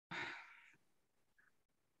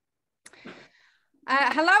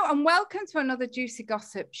Hello and welcome to another Juicy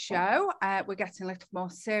Gossip show. We're getting a little more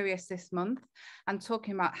serious this month and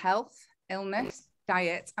talking about health, illness,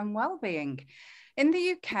 diet and well-being. In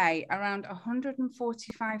the UK, around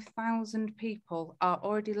 145,000 people are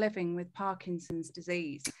already living with Parkinson's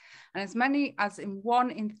disease, and as many as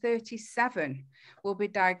 1 in 37 will be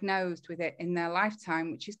diagnosed with it in their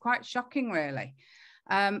lifetime, which is quite shocking, really.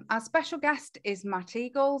 Our special guest is Matt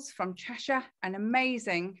Eagles from Cheshire, an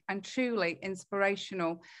amazing and truly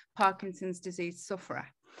inspirational Parkinson's disease sufferer,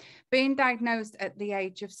 being diagnosed at the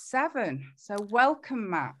age of 7. So welcome,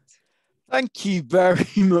 Matt. Thank you very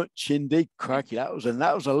much indeed, Crikey. That was a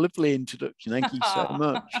lovely introduction. Thank you so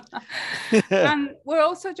much. And we're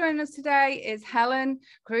also joining us today is Helen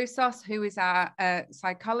Carouzos, who is our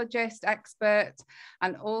psychologist expert,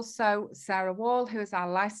 and also Sarah Wall, who is our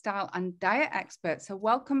lifestyle and diet expert. So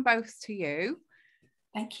welcome both to you.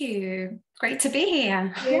 Thank you. Great to be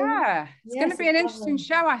here. Yeah, it's going to be an interesting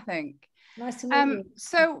show, I think. Nice to meet you.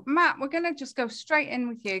 So, Matt, we're going to just go straight in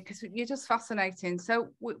with you because you're just fascinating. So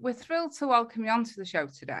we're thrilled to welcome you onto the show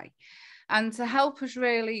today and to help us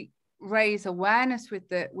really raise awareness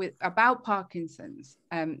about Parkinson's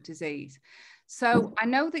disease. So I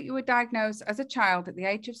know that you were diagnosed as a child at the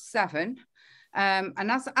age of 7. And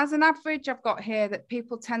as an average, I've got here that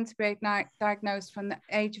people tend to be diagnosed from the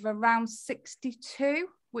age of around 62,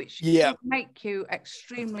 which can make you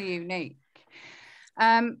extremely unique.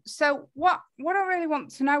 So what I really want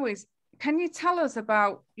to know is, can you tell us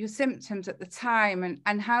about your symptoms at the time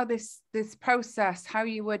and how this process, how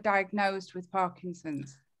you were diagnosed with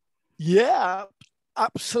Parkinson's? Yeah,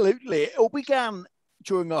 absolutely. It all began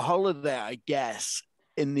during a holiday, I guess,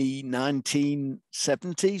 in the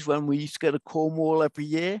 1970s when we used to go to Cornwall every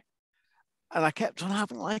year. And I kept on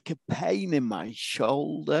having like a pain in my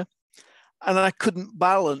shoulder and I couldn't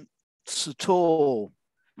balance at all.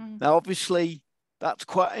 Now, obviously, that's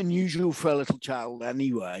quite unusual for a little child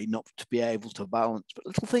anyway, not to be able to balance. But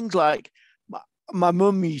little things like my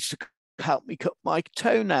mum used to help me cut my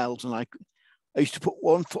toenails, and I used to put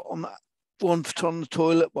one foot on the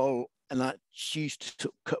toilet bowl, and she used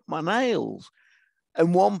to cut my nails.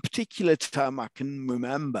 And one particular time I can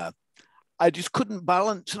remember, I just couldn't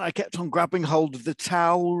balance, and I kept on grabbing hold of the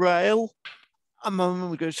towel rail. And my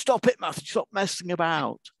mum would go, "Stop it, Matthew! Stop messing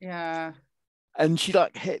about." Yeah. And she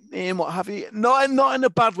like hit me and what have you. Not in a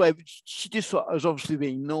bad way, but she just thought I was obviously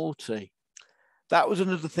being naughty. That was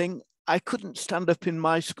another thing. I couldn't stand up in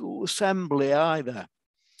my school assembly either.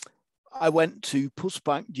 I went to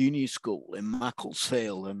Pussbank Junior School in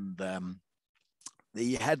Macclesfield, and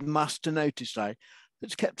the headmaster noticed I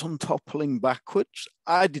just kept on toppling backwards.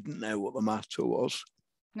 I didn't know what the matter was.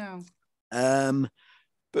 No.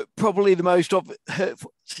 But probably the most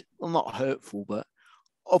hurtful, well, not hurtful, but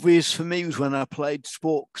obvious for me was when I played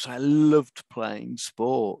sport, because I loved playing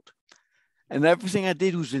sport. And everything I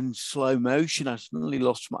did was in slow motion. I suddenly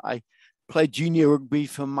I played junior rugby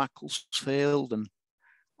for Macclesfield, and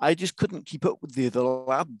I just couldn't keep up with the other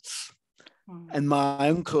lads. And my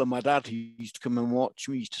uncle and my dad, who used to come and watch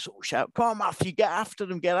me, used to sort of shout, "Come on, Matthew, get after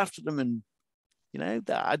them. And,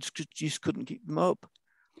 that I just couldn't keep them up.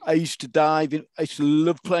 I used to dive in. I used to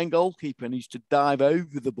love playing goalkeeper, and I used to dive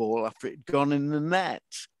over the ball after it had gone in the net,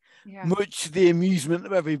 much to the amusement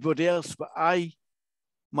of everybody else. But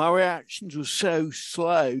my reactions were so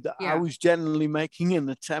slow that I was generally making an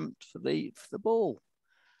attempt for the ball.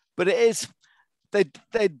 But they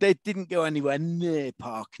didn't go anywhere near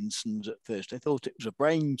Parkinson's at first. They thought it was a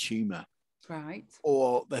brain tumor. Right.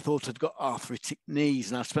 Or they thought I'd got arthritic knees.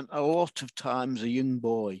 And I spent a lot of time as a young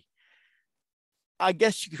boy, I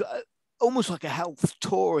guess you could, almost like a health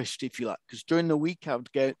tourist, if you like, because during the week I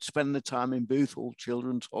would go spend the time in Boothall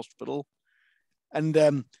Children's Hospital. And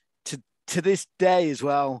to this day as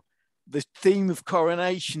well, the theme of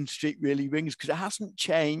Coronation Street really rings, because it hasn't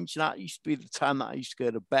changed. And that used to be the time that I used to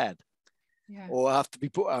go to bed. Yeah. Or I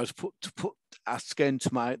was asked to go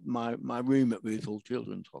into my room at Boothall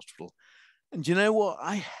Children's Hospital. And you know what?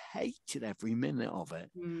 I hated every minute of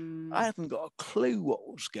it. I hadn't got a clue what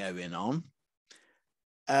was going on.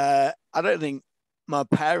 I don't think my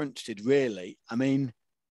parents did, really. I mean,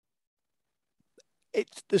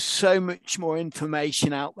 there's so much more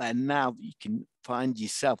information out there now that you can find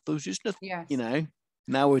yourself. There was just nothing,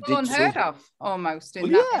 now we're unheard of almost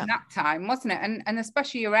in that time, wasn't it? And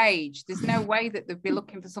especially your age, there's no way that they'd be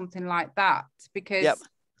looking for something like that, because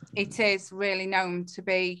it is really known to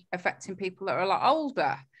be affecting people that are a lot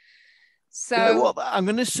older. So you know what? I'm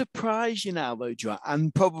going to surprise you now, though, Joanna,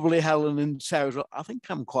 and probably Helen and Sarah. I think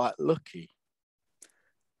I'm quite lucky.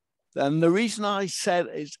 And the reason I said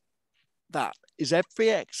is every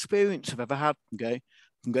experience I've ever had,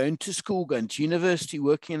 from going to school, going to university,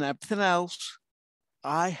 working and everything else,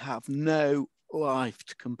 I have no life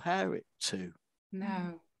to compare it to.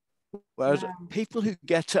 No. Whereas people who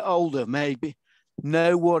get older maybe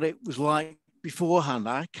know what it was like beforehand.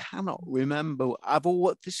 I cannot remember.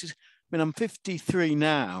 I'm 53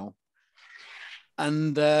 now,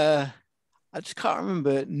 and I just can't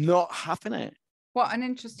remember not having it. What an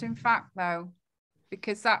interesting fact, though,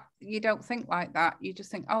 because that you don't think like that. You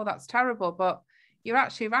just think, oh, that's terrible, but you're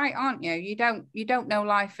actually right, aren't you? You don't know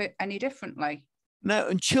life any differently. No,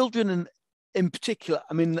 and children in particular,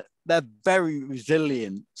 I mean, they're very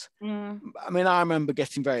resilient. I mean, I remember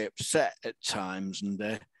getting very upset at times,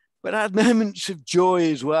 but I had moments of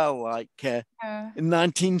joy as well. Like in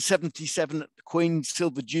 1977 at the Queen's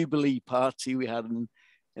Silver Jubilee party we had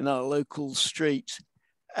in our local street.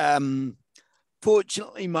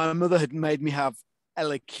 Fortunately, my mother had made me have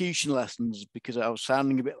elocution lessons because I was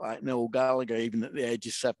sounding a bit like Noel Gallagher even at the age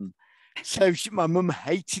of 7. So my mum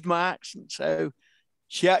hated my accent, so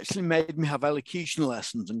she actually made me have elocution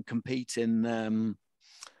lessons and compete in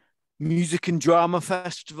music and drama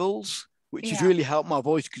festivals, which has really helped my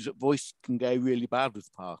voice, because voice can go really bad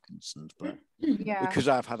with Parkinson's. But because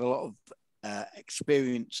I've had a lot of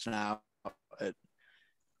experience now at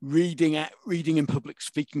reading and public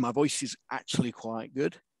speaking, my voice is actually quite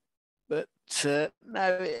good. But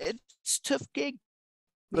no, it's a tough gig.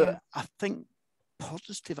 But I think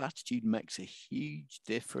positive attitude makes a huge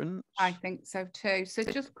difference. I think so too. So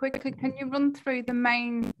just quickly, can you run through the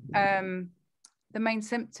main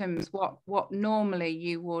symptoms? What normally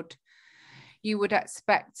you would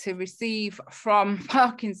expect to receive from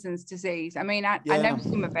Parkinson's disease? I mean, I know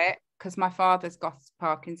some of it because my father's got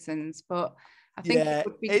Parkinson's, but I think it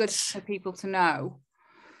would be good for people to know.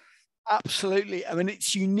 Absolutely. I mean,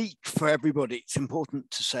 it's unique for everybody. It's important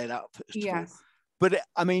to say that first of all. But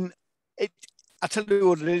I tell you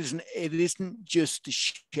what it isn't. It isn't just the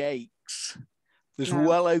shakes. There's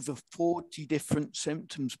well over 40 different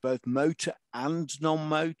symptoms, both motor and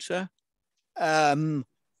non-motor.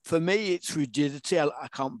 For me, it's rigidity. I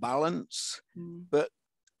can't balance. But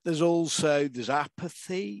there's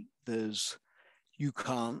apathy. You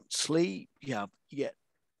can't sleep. You get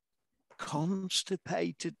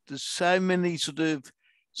constipated. There's so many sort of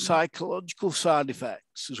psychological side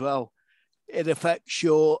effects as well. It affects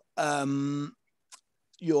your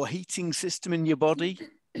heating system in your body,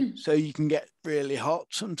 so you can get really hot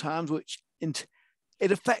sometimes, which it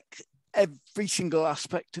affects every single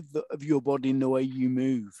aspect of your body in the way you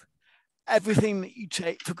move. Everything that you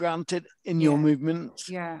take for granted in your movements,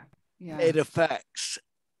 it affects,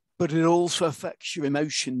 but it also affects your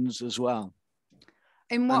emotions as well.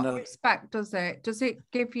 In what respect does it? Does it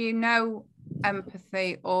give you no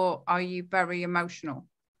empathy, or are you very emotional?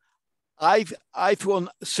 I've won,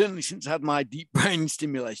 certainly since I had my deep brain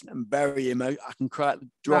stimulation, I'm very emotional. I can cry at the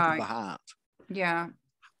drop of a hat. Yeah.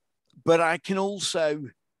 But I can also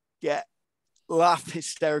laugh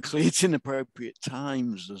hysterically at inappropriate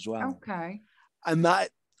times as well. Okay. And that,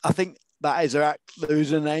 I think that is there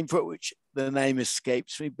is a name for it, which the name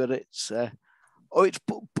escapes me, but it's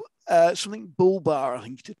something bulbar. I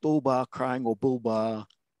think it's bulbar crying or bulbar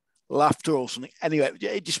laughter or something. Anyway,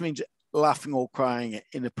 it just means laughing or crying at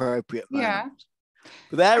inappropriate moments.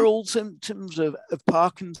 But they're all symptoms of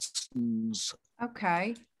Parkinson's.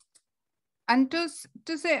 Okay. And does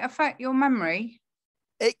it affect your memory?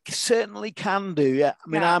 It certainly can do, yeah. I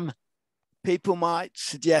mean, people might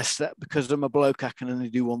suggest that because I'm a bloke, I can only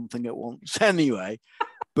do one thing at once anyway.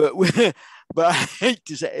 but I hate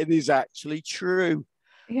to say it is actually true.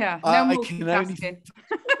 Yeah, no multitasking.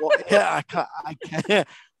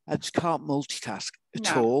 I just can't multitask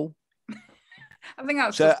at all. I think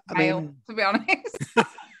that's just male, to be honest.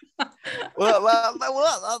 well,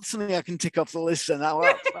 that's something I can tick off the list, and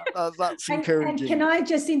that's encouraging. And can I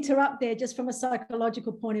just interrupt there, just from a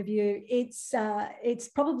psychological point of view? It's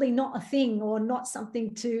probably not a thing, or not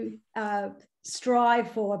something to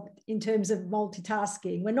strive for in terms of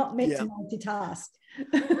multitasking. We're not meant to multitask.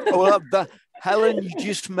 Well, Helen, you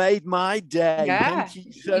just made my day. Yeah, thank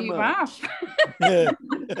you so much.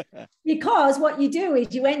 Because what you do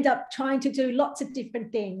is you end up trying to do lots of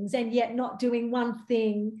different things, and yet not doing one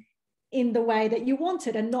thing in the way that you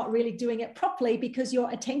wanted, and not really doing it properly, because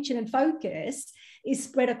your attention and focus is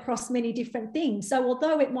spread across many different things. So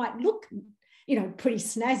although it might look, pretty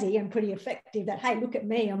snazzy and pretty effective, that, hey, look at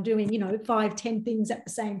me, I'm doing, 5-10 things at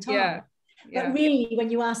the same time. But really, when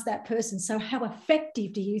you ask that person, so how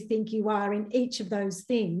effective do you think you are in each of those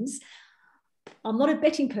things? I'm not a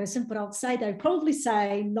betting person, but I'll say they'd probably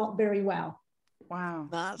say not very well. Wow.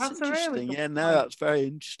 That's a interesting. really good Yeah, no, point. that's very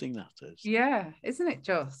interesting, that is. Yeah, isn't it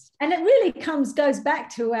just? And it really goes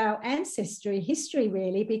back to our history,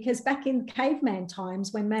 really, because back in caveman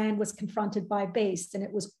times, when man was confronted by beasts and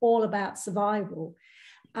it was all about survival,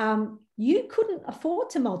 you couldn't afford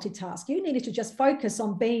to multitask. You needed to just focus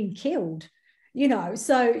on being killed,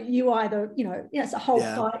 so you either, it's a whole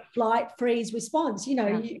fight, flight, freeze response,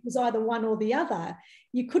 it was either one or the other.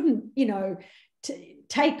 You couldn't,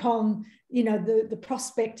 take on, the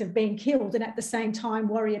prospect of being killed and at the same time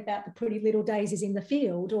worry about the pretty little daisies in the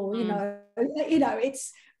field, or,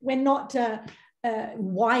 we're not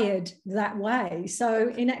wired that way. So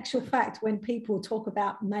in actual fact, when people talk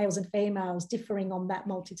about males and females differing on that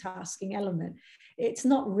multitasking element, it's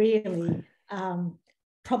not really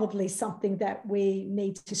probably something that we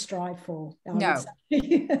need to strive for. No.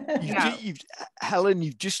 Helen,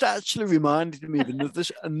 you've just actually reminded me of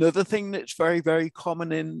another thing that's very, very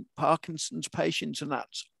common in Parkinson's patients, and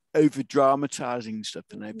that's over dramatizing stuff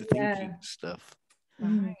and overthinking stuff.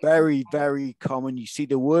 Very, very common. You see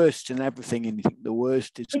the worst in everything and you think the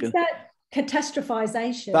worst is it's that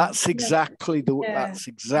catastrophization. That's exactly that's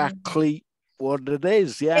exactly what it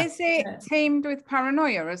is. Yeah. Is it teamed with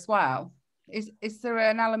paranoia as well? Is there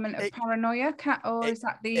an element of paranoia, or is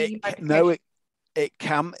that the medication? No, it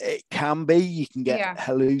can be. You can get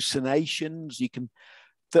hallucinations. You can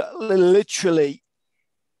literally.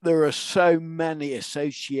 There are so many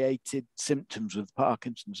associated symptoms with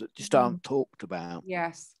Parkinson's that just aren't talked about.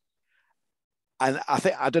 Yes. And I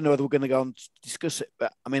don't know whether we're going to go on to discuss it,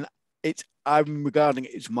 but I mean, I'm regarding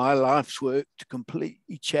it as my life's work to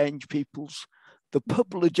completely change the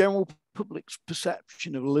general public's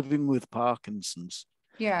perception of living with Parkinson's.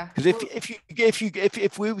 Yeah. Because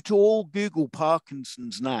if we were to all Google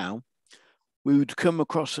Parkinson's now, we would come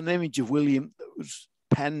across an image of William that was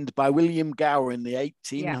penned by William Gower in the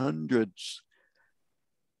 1800s,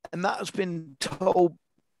 and that has been taught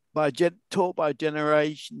by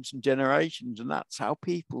generations and generations, and that's how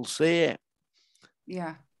people see it.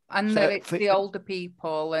 Yeah, and so it's the older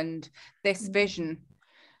people and this vision.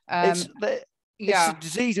 It's a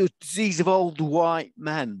disease of old white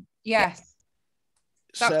men. Yes.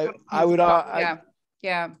 So I would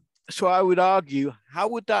So I would argue, how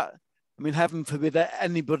would that? I mean, heaven forbid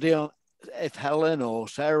anybody on. If Helen or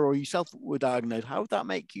Sarah or yourself were diagnosed, how would that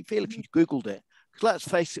make you feel if you Googled it? Because let's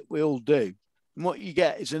face it, we all do. And what you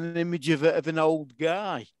get is an image of an old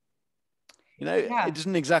guy. It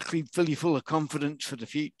doesn't exactly fill you full of confidence for the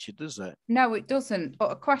future, does it? No, it doesn't.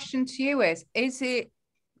 But a question to you is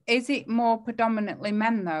it more predominantly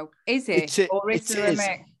men, though? Is it? Or is there a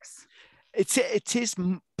mix? It is.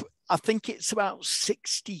 I think it's about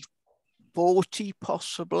 60-40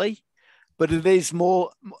 possibly. But it is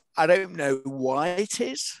more, I don't know why it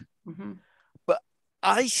is, but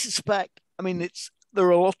I suspect, I mean, there are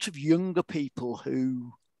a lot of younger people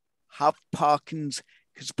who have Parkinson's,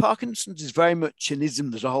 because Parkinson's is very much an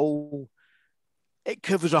ism. It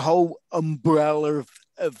covers a whole umbrella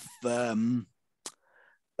of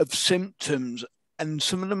symptoms, and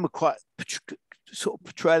some of them are quite, sort of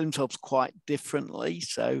portray themselves quite differently.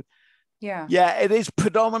 So, it is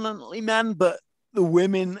predominantly men, but the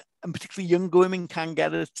women, and particularly younger women, can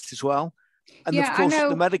get it as well. And of course,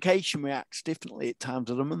 the medication reacts differently at times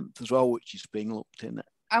of the month as well, which is being looked in.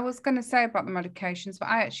 I was going to say about the medications, but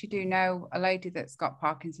I actually do know a lady that's got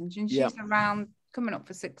Parkinson's, and she's around coming up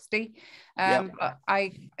for 60. But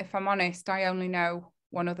if I'm honest, I only know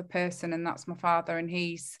one other person, and that's my father, and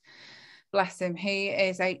he's, bless him, he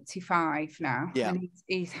is 85 now. Yeah. And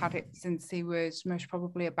he's had it since he was most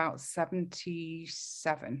probably about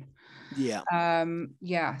 77.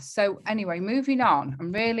 Yeah. So anyway, moving on,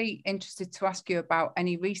 I'm really interested to ask you about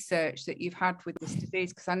any research that you've had with this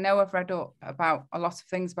disease, because I know I've read up about a lot of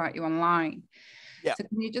things about you online. Yeah. So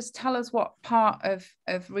can you just tell us what part of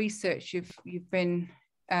research you've been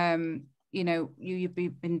you've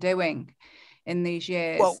been doing in these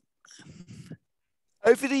years? Well,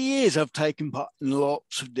 over the years, I've taken part in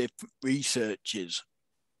lots of different researches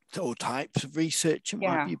or types of research,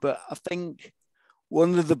 but I think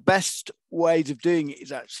one of the best ways of doing it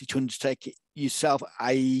is actually to undertake it yourself.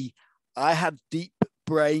 I had deep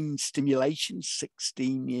brain stimulation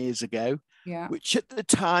 16 years ago, which at the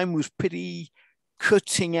time was pretty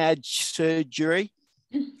cutting edge surgery.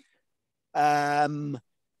 And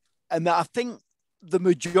I think the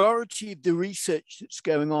majority of the research that's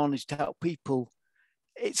going on is to help people.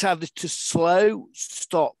 It's either to slow,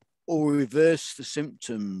 stop, or reverse the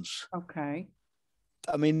symptoms. Okay.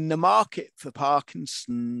 I mean, the market for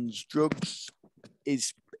Parkinson's drugs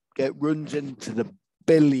runs into the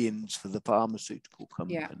billions for the pharmaceutical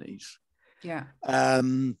companies. Yeah.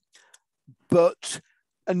 but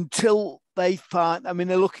until they find, I mean,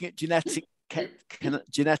 they're looking at genetic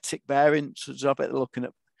variants. They're looking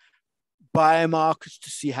at biomarkers to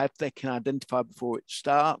see how they can identify before it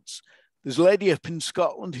starts. There's a lady up in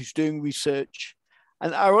Scotland who's doing research,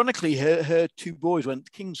 and ironically, her two boys went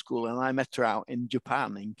to King's School, and I met her out in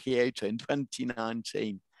Japan, in Kyoto, in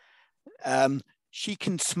 2019. She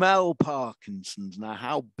can smell Parkinson's now.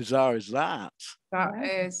 How bizarre is that? That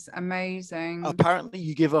is amazing. Apparently,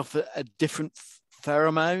 you give off a different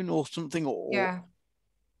pheromone or something,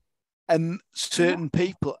 and certain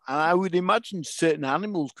people, and I would imagine certain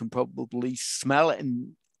animals can probably smell it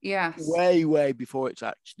in way before it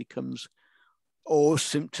actually comes, or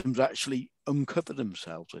symptoms actually uncover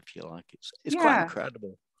themselves, if you like. It's quite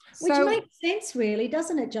incredible. Which makes sense, really,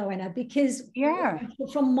 doesn't it, Joanna? Because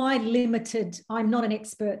from my limited, I'm not an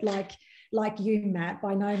expert like you, Matt,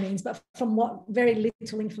 by no means, but from what very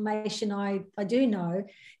little information I do know,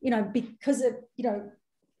 because of,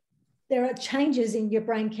 there are changes in your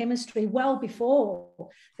brain chemistry well before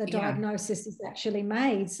the diagnosis is actually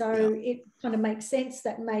made. So it kind of makes sense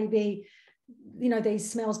that maybe,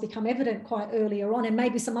 these smells become evident quite earlier on, and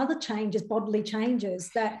maybe some other changes, bodily changes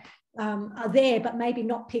that are there, but maybe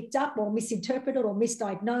not picked up or misinterpreted or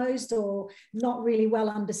misdiagnosed or not really well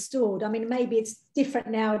understood. I mean, maybe it's different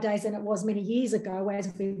nowadays than it was many years ago,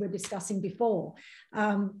 as we were discussing before.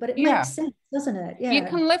 But it makes sense, doesn't it? Yeah. You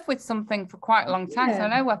can live with something for quite a long time. So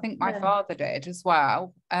I think my father did as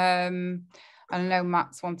well. And I know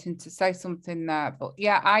Matt's wanting to say something there, but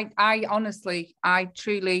I honestly, I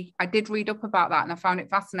did read up about that and I found it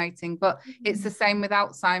fascinating, but it's the same with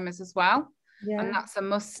Alzheimer's as well. Yeah. And that's a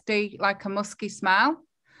musky smell.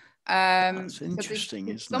 That's interesting,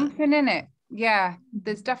 isn't something in it. Yeah,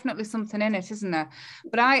 there's definitely something in it, isn't there?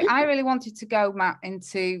 But I really wanted to go, Matt,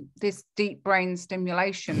 into this deep brain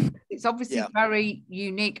stimulation. It's obviously very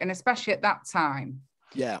unique, and especially at that time.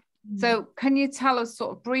 Yeah. So can you tell us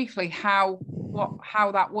sort of briefly how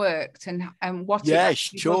that worked and what? Yeah,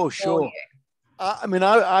 sure. I mean,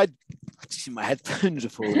 I see my headphones are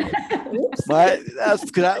falling. That's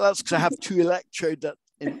because I have two electrodes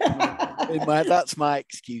in my. That's my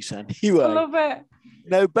excuse anyway. I love it.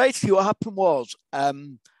 No, basically what happened was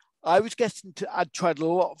I'd tried a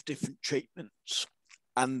lot of different treatments,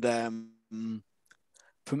 and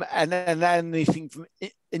anything from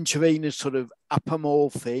intravenous sort of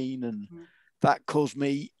apomorphine, and that caused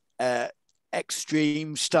me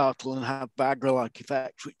extreme startle and have Bagger-like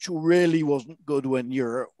effects, which really wasn't good when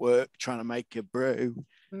you're at work trying to make a brew.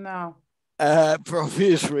 No. For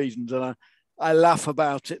obvious reasons, and I laugh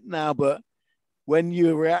about it now, but when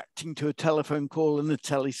you're reacting to a telephone call in the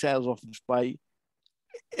telesales office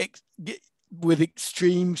with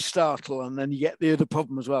extreme startle, and then you get the other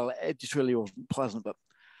problem as well, it just really wasn't pleasant. But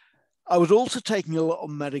I was also taking a lot of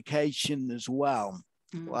medication as well,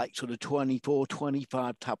 like sort of 24,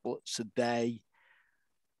 25 tablets a day.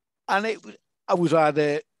 And I was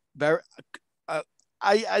either very,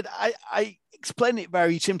 I explain it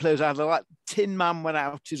very simply as either like Tin Man went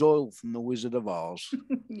out his oil from the Wizard of Oz.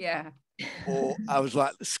 Yeah. Or I was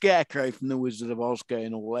like the Scarecrow from the Wizard of Oz,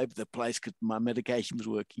 going all over the place because my medication was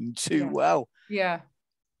working too well. Yeah.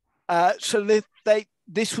 So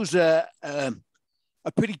this was a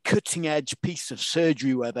pretty cutting edge piece of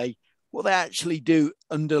surgery where what they actually do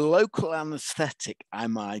under local anaesthetic, I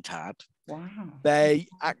might add. Wow. They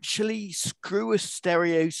actually screw a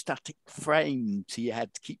stereostatic frame to your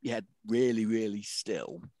head to keep your head really, really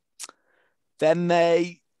still. Then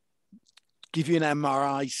they give you an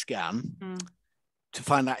MRI scan to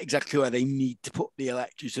find out exactly where they need to put the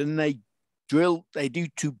electrodes, and they do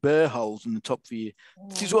two burr holes in the top of you.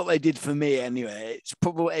 This is what they did for me anyway.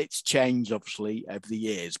 It's changed obviously over the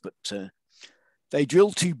years, but they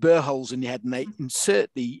drill two burr holes in your head and they insert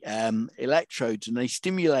the electrodes, and they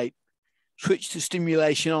switch to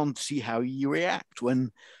stimulation on to see how you react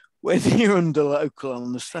when you're under local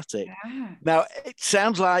anaesthetic. Yeah. Now it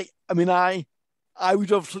sounds like, I mean, I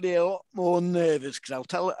was obviously a lot more nervous because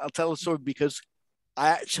I'll tell a story, because I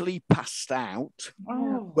actually passed out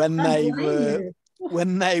when they were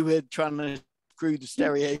trying to screw the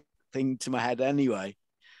stereo thing to my head anyway.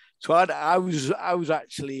 So I was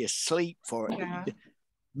actually asleep for it. Yeah.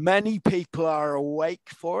 Many people are awake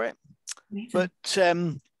for it, but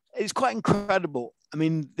it's quite incredible. I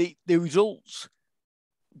mean, the results.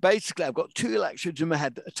 Basically, I've got two electrodes in my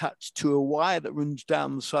head attached to a wire that runs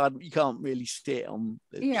down the side. You can't really see it on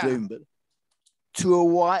the Zoom, but to a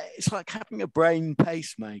wire, it's like having a brain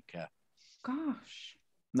pacemaker. Gosh.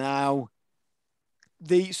 Now,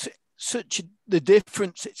 the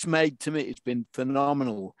difference it's made to me has been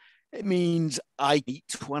phenomenal. It means I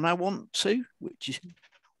eat when I want to, which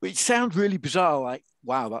which sounds really bizarre, like,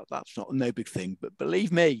 wow, that's not no big thing. But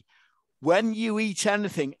believe me, when you eat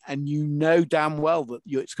anything and you know damn well that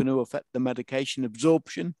it's going to affect the medication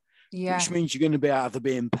absorption, which means you're going to be either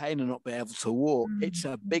be in pain and not be able to walk, it's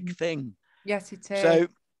a big thing. Yes, it is. So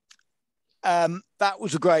that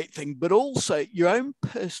was a great thing, but also your own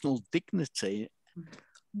personal dignity.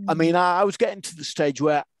 I mean, I was getting to the stage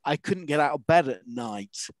where I couldn't get out of bed at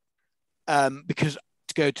night because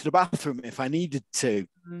to go to the bathroom if I needed to.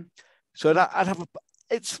 So I'd have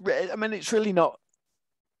it's really not.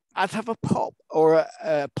 I'd have a pop or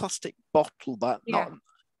a plastic bottle that not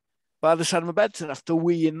by the side of my bed to have to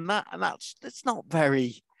wee in that, and it's not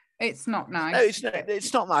very. It's not nice. No,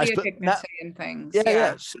 it's not nice. But dignity and things.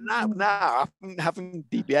 Yeah. So now having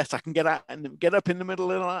DBS, I can get out and get up in the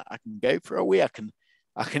middle of the night. I can go for a wee. I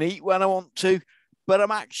can eat when I want to, but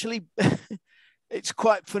I'm actually. It's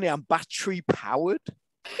quite funny. I'm battery powered.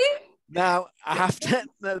 Now I have to,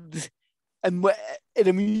 and it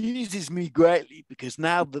amuses me greatly because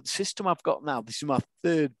now the system I've got now, this is my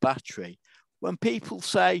third battery. When people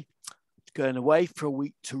say going away for a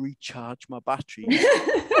week to recharge my battery,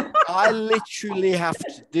 I literally have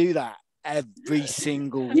to do that every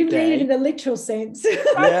single day. You mean it in the literal sense?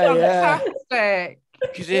 Yeah.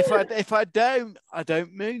 Because if I don't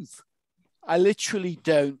move. I literally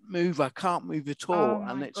don't move. I can't move at all,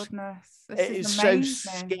 and it is so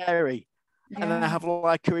scary. Yeah. And then I have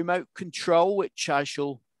like a remote control, which I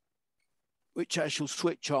shall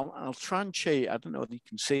switch on. And I'll try and show you. I don't know whether you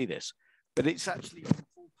can see this, but it's actually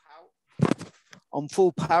on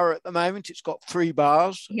full power at the moment. It's got 3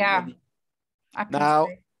 bars. Yeah. Now,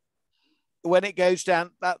 when it goes down,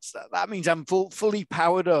 that means I'm fully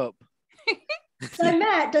powered up. So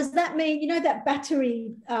Matt, does that mean, that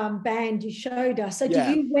battery band you showed us? So do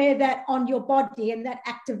you wear that on your body and that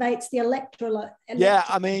activates the electrolyte in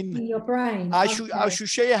your brain? I should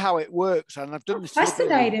show you how it works, and I've done this.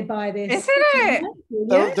 Fascinated by this, isn't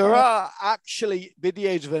it? There are actually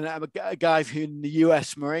videos of a guy who in the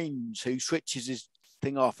US Marines who switches his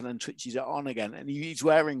thing off and then switches it on again, and he's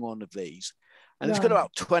wearing one of these. And it's got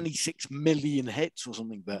about 26 million hits or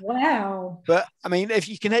something. But wow! But I mean, if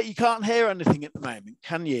you can't hear anything at the moment,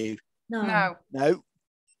 can you? No.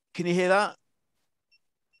 Can you hear that?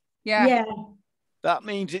 Yeah. That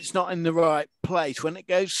means it's not in the right place. When it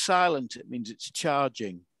goes silent, it means it's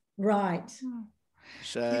charging. Right.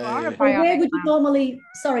 So where would you normally?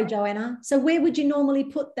 Sorry, Joanna. So where would you normally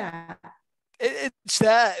put that? It's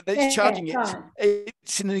there. It's charging it. Right.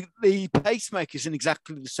 It's in the pacemaker's in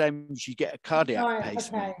exactly the same as you get a cardiac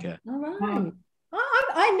pacemaker. Okay. All right.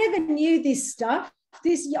 I never knew this stuff.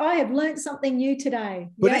 I have learned something new today.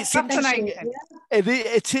 But it's fascinating.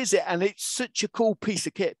 It is, and it's such a cool piece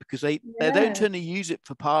of kit because they don't only use it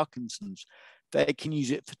for Parkinson's. They can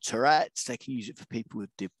use it for Tourette's. They can use it for people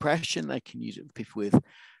with depression. They can use it for people with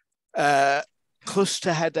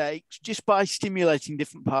cluster headaches, just by stimulating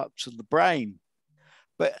different parts of the brain.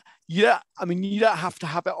 But you don't have to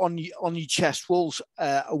have it on your chest walls.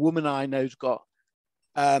 A woman I know's got,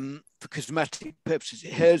 for cosmetic purposes,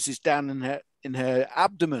 hers is down in her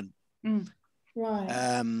abdomen.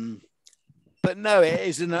 Right. But no, it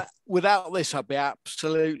isn't. Without this, I'd be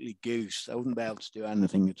absolutely goose. I wouldn't be able to do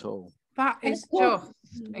anything at all. That is just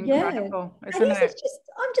incredible, isn't it?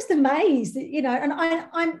 I'm just amazed, and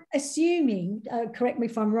I'm assuming, correct me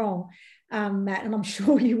if I'm wrong, Matt, and I'm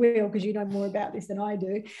sure you will because you know more about this than I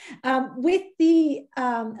do. With the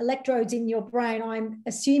electrodes in your brain, I'm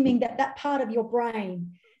assuming that part of your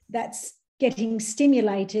brain that's getting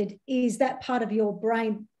stimulated is that part of your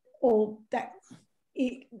brain, or that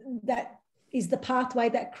is the pathway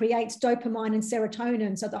that creates dopamine and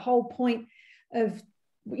serotonin. So the whole point of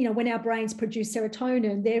when our brains produce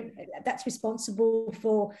serotonin, that's responsible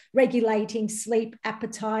for regulating sleep,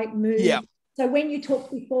 appetite, mood. Yeah. So when you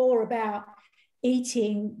talked before about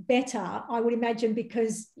eating better, I would imagine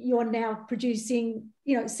because you're now producing,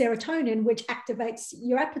 serotonin, which activates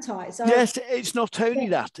your appetite. So yes, it's not only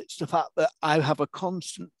that; it's the fact that I have a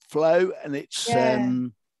constant flow, and it's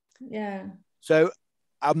So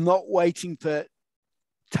I'm not waiting to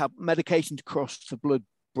have medication to cross the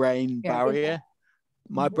blood-brain barrier.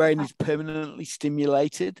 My brain is permanently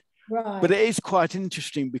stimulated. Right. But it is quite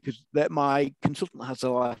interesting because my consultant has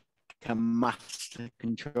a master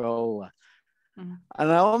controller. And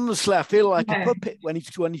honestly, I feel like a puppet when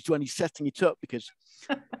he's setting it up, because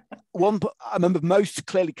I remember most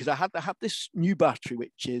clearly because I had this new battery,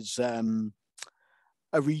 which is a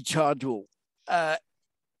rechargeable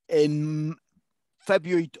in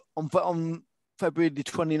February, on February the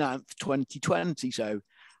 29th, 2020. So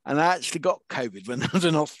And I actually got COVID when I was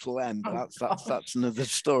in hospital then, but that's another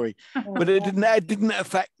story. Oh, But it didn't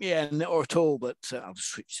affect me or at all. But I'll just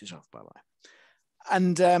switch this off, by the way.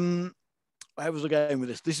 And where was I going with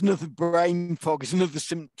this? This is another brain fog. It's another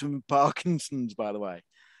symptom of Parkinson's, by the way.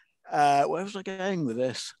 Where was I going with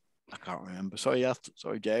this? I can't remember. Sorry,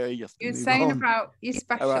 Jerry. You're saying about your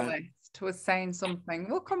specialist was saying something.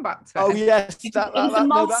 We'll come back to it. Oh, yes. It was the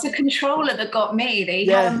master controller that got me. He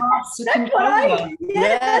had a master controller.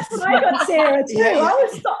 That's what I got, Sarah, too. Yeah.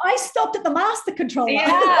 I stopped at the master controller.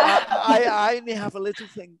 Yeah. I only have a little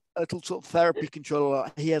sort of therapy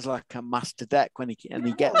controller. He has like a master deck when he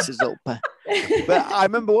gets his little But I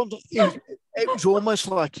remember one time, it was almost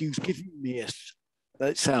like he was giving me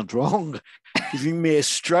that sounds wrong, giving me a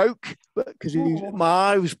stroke, but because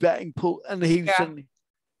my eye was getting pulled, and he was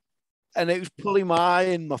and it was pulling my eye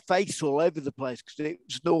and my face all over the place because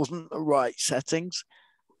there wasn't the right settings.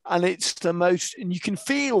 And it's the most, and you can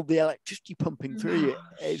feel the electricity pumping through you.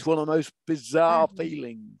 It's one of the most bizarre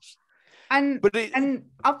feelings. And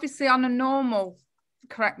obviously on a normal,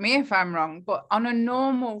 correct me if I'm wrong, but on a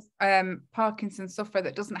normal Parkinson's sufferer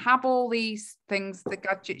that doesn't have all these things, the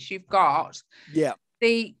gadgets you've got,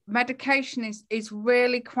 the medication is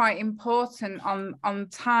really quite important on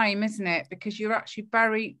time, isn't it? Because you're actually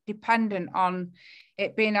very dependent on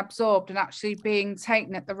it being absorbed and actually being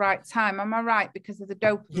taken at the right time. Am I right? Because of the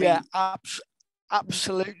dopamine. Yeah,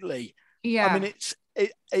 absolutely. Yeah. I mean,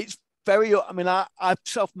 it's very. I mean, I've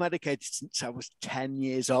self-medicated since I was 10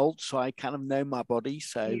 years old, so I kind of know my body.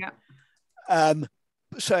 So,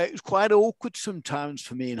 so it was quite awkward sometimes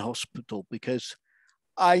for me in hospital because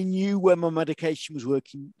I knew when my medication was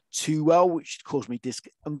working too well, which caused me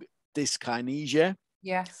dyskinesia.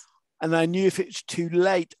 Yes. And I knew if it was too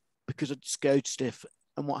late because I'd just go stiff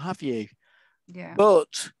and what have you. Yeah.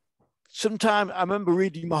 But sometimes I remember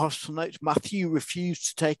reading my hospital notes, Matthew refused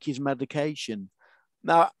to take his medication.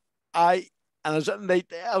 Now, it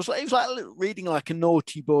was like reading like a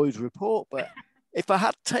naughty boy's report, but if I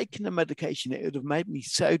had taken the medication, it would have made me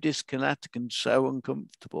so disconnected and so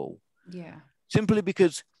uncomfortable. Yeah. Simply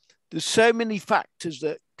because there's so many factors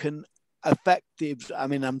that can affect I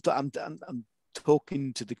mean, I'm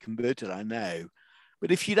talking to the converted, I know,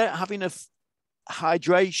 but if you don't have enough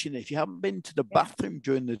hydration, if you haven't been to the bathroom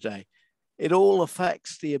during the day, it all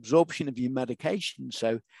affects the absorption of your medication.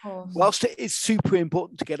 So whilst it is super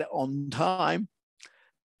important to get it on time,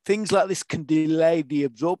 things like this can delay the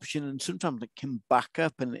absorption, and sometimes it can back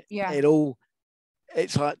up, and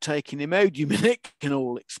it's like taking Imodium and it can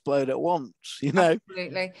all explode at once, you know.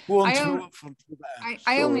 Absolutely.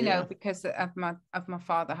 I only know because of my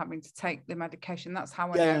father having to take the medication. That's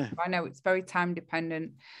how I know. I know it's very time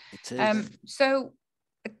dependent. It is. So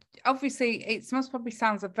obviously it must probably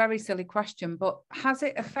sounds a very silly question, but has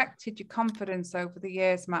it affected your confidence over the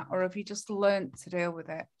years, Matt, or have you just learned to deal with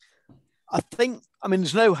it? I mean,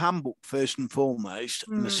 there's no handbook first and foremost,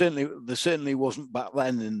 and there certainly wasn't back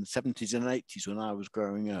then in the 70s and 80s when I was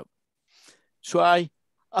growing up. So I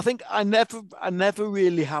think I never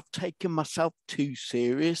really have taken myself too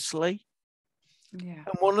seriously. Yeah.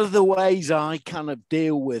 And one of the ways I kind of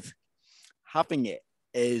deal with having it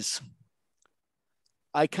is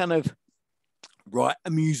I kind of write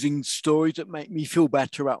amusing stories that make me feel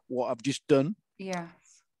better about what I've just done. Yes.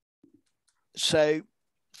 So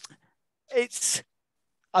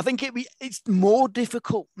I think it's more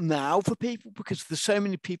difficult now for people because there's so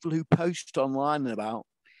many people who post online about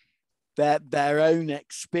their own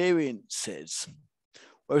experiences,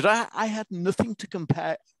 whereas I had nothing to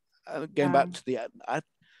compare. Going back to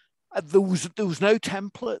there was no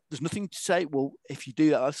template. There's nothing to say, well, if you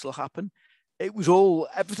do that, this will happen. It was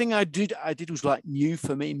everything I did was like new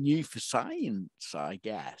for me, new for science, I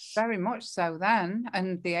guess. Very much so then,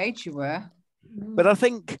 and the age you were. But I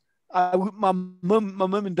think my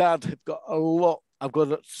mum and dad have got a lot. I've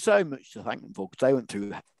got so much to thank them for because they went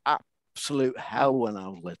through absolute hell when I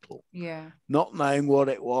was little. Yeah. Not knowing what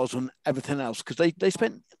it was and everything else because they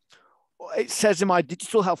spent. It says in my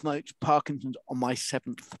digital health notes, Parkinson's on my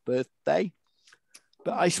 7th birthday.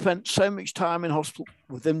 But I spent so much time in hospital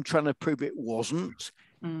with them trying to prove it wasn't,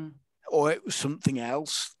 or it was something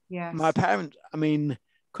else. Yes. My parents, I mean,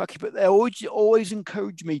 cracky, but they always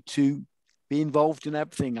encouraged me to be involved in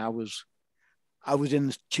everything. I was in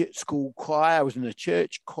the church school choir. I was in a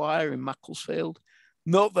church choir in Macclesfield.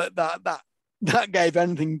 Not that gave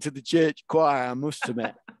anything to the church choir, I must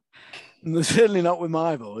admit. And certainly not with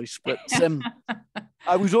my voice, but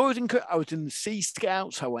I was always I was in the Sea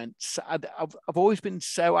Scouts. I've always been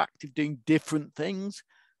so active doing different things,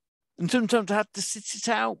 and sometimes I had to sit it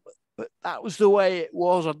out. but that was the way it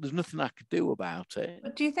was. There's nothing I could do about it.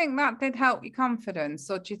 But do you think that did help your confidence,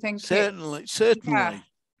 or do you think certainly? Yeah,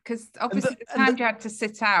 because obviously the time you had to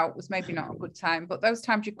sit out was maybe not a good time, but those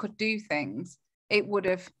times you could do things, it would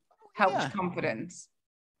have helped your confidence.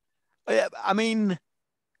 Yeah, I mean,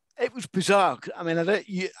 it was bizarre. I mean,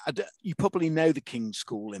 you probably know the King's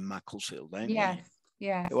School in Macclesfield, don't you? Yes.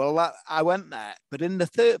 Yeah. Well, I went there, but in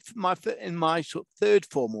my sort of third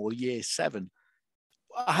form, or year 7,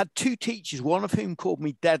 I had 2 teachers, one of whom called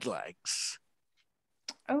me dead legs.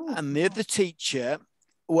 Oh. And the other teacher,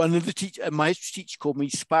 my history teacher, called me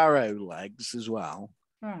sparrow legs as well.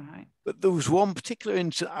 Right. But there was one particular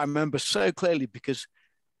incident I remember so clearly because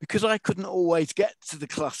I couldn't always get to the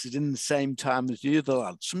classes in the same time as the other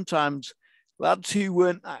lads. Sometimes lads who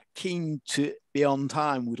weren't that keen to be on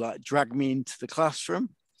time would like drag me into the classroom.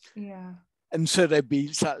 Yeah. And so they'd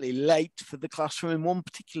be slightly late for the classroom. In one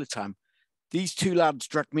particular time, these 2 lads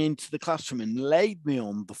dragged me into the classroom and laid me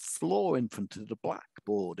on the floor in front of the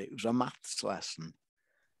blackboard. It was a maths lesson.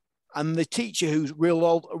 And the teacher, who's a real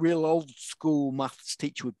old school maths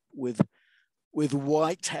teacher with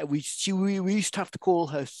white hair, we used to have to call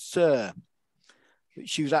her Sir. But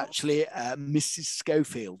she was actually Mrs.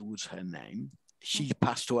 Schofield was her name. She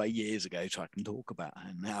passed away years ago, so I can talk about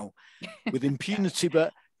her now with impunity.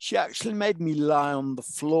 But she actually made me lie on the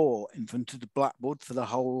floor in front of the blackboard for the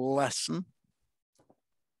whole lesson.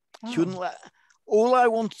 She wouldn't let. All I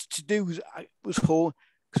wanted to do was because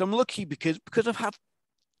I'm lucky because I've had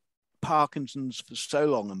Parkinson's for so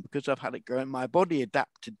long, and because I've had it growing, my body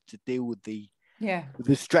adapted to deal with the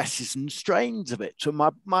stresses and strains of it. So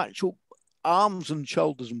my actual arms and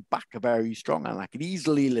shoulders and back are very strong, and I could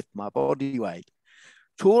easily lift my body weight.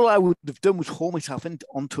 So all I would have done was haul myself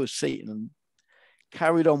onto a seat and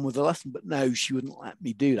carried on with the lesson. But no, she wouldn't let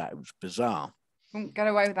me do that. It was bizarre. Wouldn't get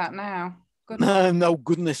away with that now. No,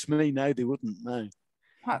 goodness me, no, they wouldn't. No,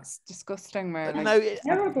 that's disgusting, really. But no,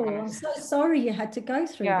 terrible. I'm so sorry you had to go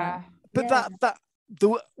through that. But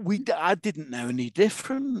I didn't know any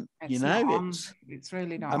different. It's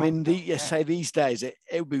really not. I mean, these days it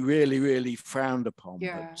would be really, really frowned upon.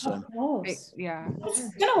 Yeah, but, of course. I was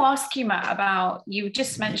going to ask you, Matt, about, you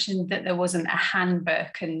just mentioned that there wasn't a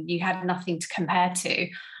handbook and you had nothing to compare to.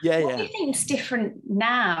 What do you think is different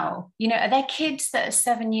now? Are there kids that are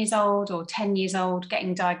 7 years old or 10 years old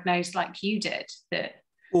getting diagnosed like you did?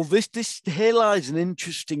 Well, this here lies an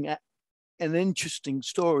interesting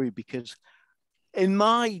story, because in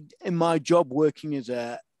my job working in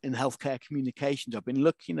healthcare communications, I've been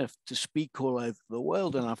lucky enough to speak all over the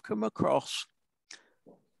world, and I've come across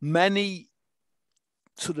many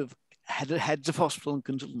sort of heads of hospital and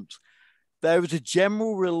consultants. There is a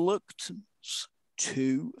general reluctance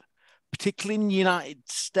to, particularly in the United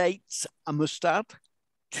States, I must add,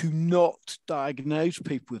 to not diagnose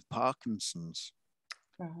people with Parkinson's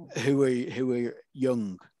who are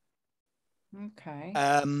young. Okay.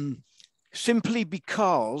 Simply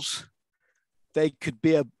because they could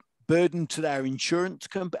be a burden to their insurance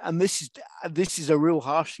company. And this is a real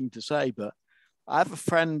harsh thing to say, but I have a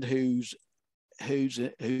friend who's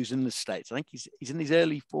in the States. I think he's in his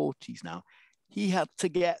early 40s now. He had to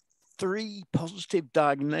get 3 positive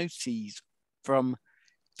diagnoses from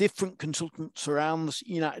different consultants around the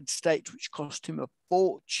United States, which cost him a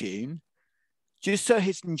fortune, just so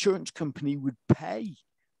his insurance company would pay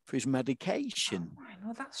for his medication. Oh,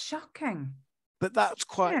 well, that's shocking. But that's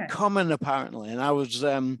quite common, apparently. And I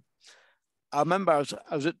remember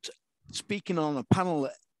I was speaking on a panel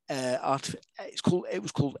at it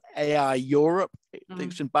was called AI Europe. It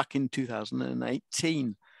was back in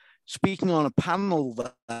 2018. Speaking on a panel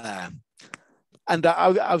there, and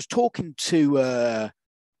I was talking to a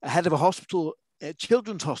head of a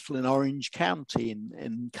children's hospital in Orange County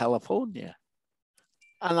in California,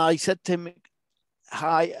 and I said to him,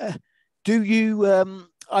 "Hi,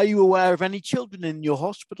 are you aware of any children in your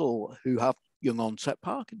hospital who have young onset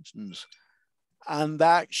Parkinson's?" And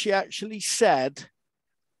she actually said,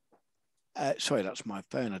 sorry, that's my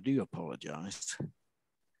phone. I do apologize.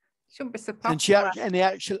 Shouldn't be surprised. And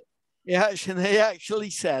he actually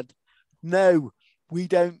said, "No, we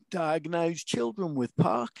don't diagnose children with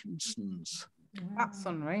Parkinson's." That's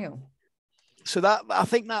unreal. So I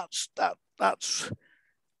think that's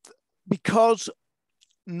because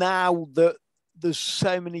now that there's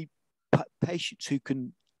so many patients who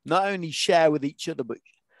can not only share with each other, but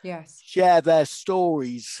share their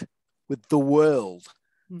stories with the world.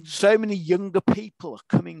 So many younger people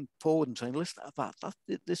are coming forward and saying, "Listen,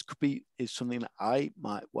 this is something that I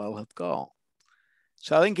might well have got."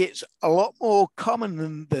 So I think it's a lot more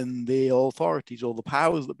common than the authorities or the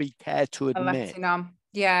powers that be care to admit.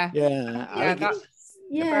 Yeah.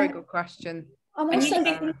 a very good question. I'm also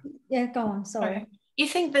yeah, go on, sorry. You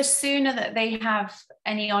think the sooner that they have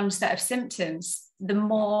any onset of symptoms, the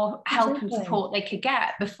more help and support they could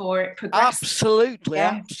get before it progresses? Absolutely,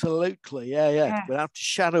 yeah. Without a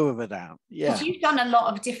shadow of a doubt. Yeah. Because you've done a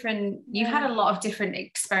lot of different, you've had a lot of different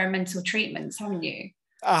experimental treatments, haven't you?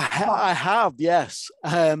 I have, yes.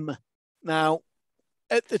 Now,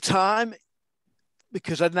 at the time,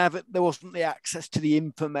 because there wasn't the access to the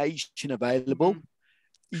information available,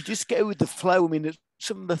 you just go with the flow. I mean,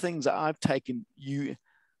 some of the things that I've taken,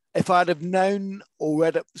 if I'd have known or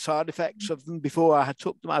read up the side effects of them before I had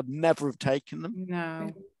took them, I'd never have taken them.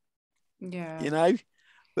 No. Yeah. You know,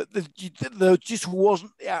 but there just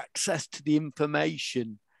wasn't the access to the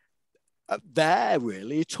information there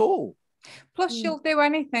really at all. Plus, you'll do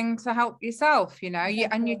anything to help yourself, you know,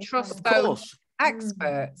 and you trust those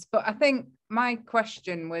experts. But I think my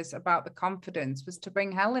question was about the confidence, was to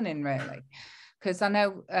bring Helen in, really, because I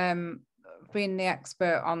know being the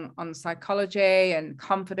expert on psychology and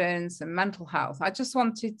confidence and mental health, I just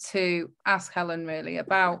wanted to ask Helen really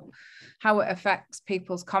about how it affects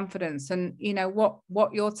people's confidence, and you know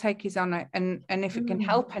what your take is on it, and if it can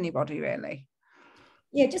help anybody really.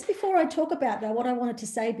 Yeah, just before I talk about that, what I wanted to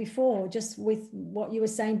say before, just with what you were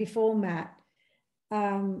saying before, Matt,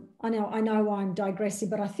 I know I'm digressing,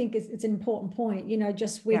 but I think it's an important point, you know,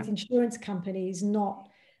 just with insurance companies not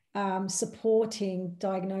supporting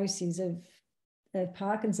diagnoses of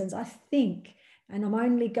Parkinson's, I think, and I'm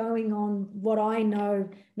only going on what I know,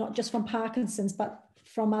 not just from Parkinson's, but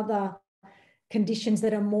from other conditions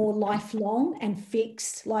that are more lifelong and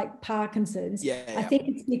fixed, like Parkinson's. I think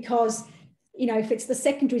it's because, you know, if it's the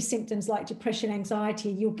secondary symptoms like depression, anxiety,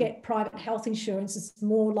 you'll get private health insurance. It's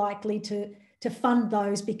more likely to fund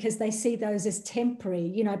those because they see those as temporary,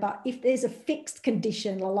 you know. But if there's a fixed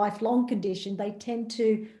condition, a lifelong condition, they tend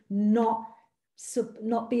to not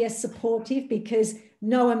be as supportive, because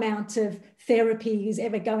no amount of therapy is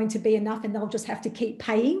ever going to be enough, and they'll just have to keep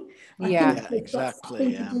paying. I think it's got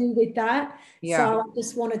something to do with that. So I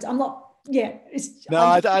just wanted to, I'm not,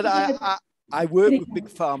 I work with Big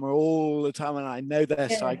Pharma all the time, and I know their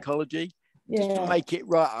psychology. Just to make it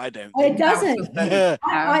right, I don't. It doesn't.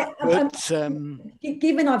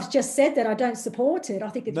 Given I've just said that, I don't support it. I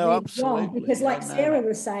think it's really wrong, because, like Sarah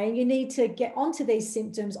was saying, you need to get onto these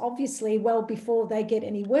symptoms obviously well before they get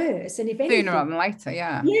any worse. And if anything, sooner rather than later,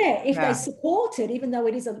 if they support it, even though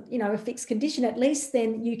it is a fixed condition, at least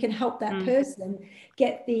then you can help that person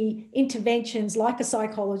get the interventions like a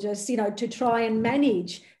psychologist, you know, to try and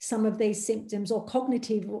manage some of these symptoms or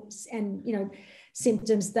cognitive and, you know,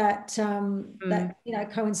 symptoms that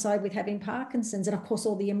coincide with having Parkinson's, and of course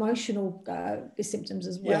all the emotional symptoms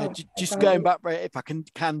as well. Yeah, just going back, if I can,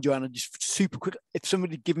 Joanna, just super quick. If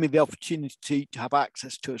somebody give me the opportunity to have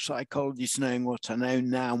access to a psychologist, knowing what I know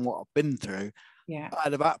now and what I've been through,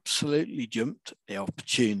 I'd have absolutely jumped at the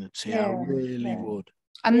opportunity. I really would.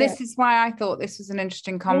 And this is why I thought this was an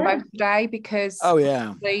interesting combo today, because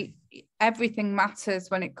everything matters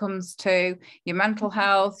when it comes to your mental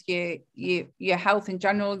health, your health in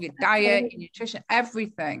general, your diet, your nutrition,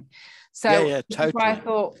 everything. So that's why I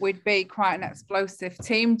thought we'd be quite an explosive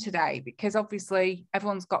team today, because obviously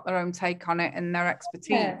everyone's got their own take on it and their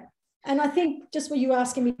expertise. Yeah. And I think just what you were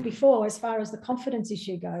asking me before, as far as the confidence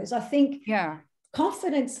issue goes, I think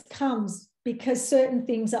confidence comes because certain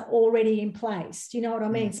things are already in place. Do you know what I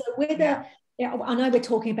mean? So whether I know we're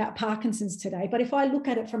talking about Parkinson's today, but if I look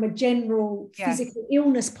at it from a general physical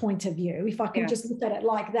illness point of view, if I can just look at it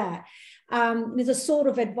like that, there's a sort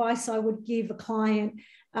of advice I would give a client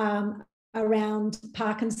around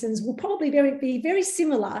Parkinson's will probably be very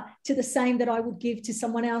similar to the same that I would give to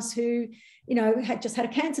someone else who, you know, had just had a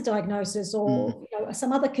cancer diagnosis or you know,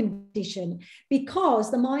 some other condition,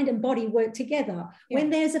 because the mind and body work together. When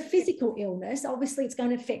there's a physical illness, obviously it's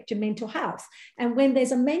going to affect your mental health. And when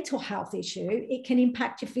there's a mental health issue, it can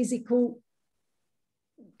impact your physical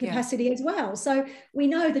capacity as well. So we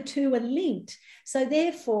know the two are linked. So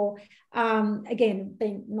therefore, again,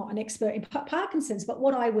 being not an expert in Parkinson's, but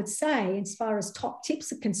what I would say as far as top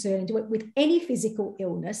tips are concerned, with any physical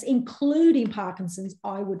illness, including Parkinson's,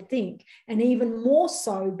 I would think, and even more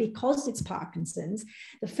so because it's Parkinson's,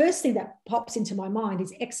 the first thing that pops into my mind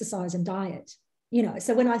is exercise and diet. You know,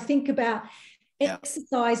 so when I think about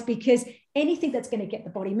exercise, because anything that's going to get the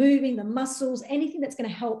body moving, the muscles, anything that's going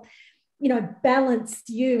to help, you know, balance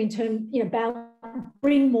you in terms, you know,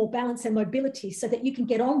 bring more balance and mobility so that you can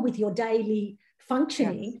get on with your daily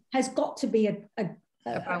functioning has got to be a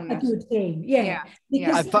good thing.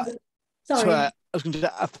 Because, I was going to say,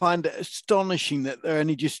 I find it astonishing that they're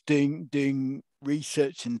only just doing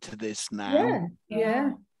research into this now.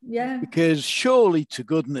 Yeah. Because surely to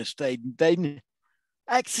goodness, they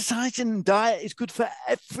exercise and diet is good for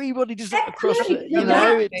everybody, just across the, you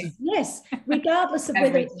know. Yes, regardless of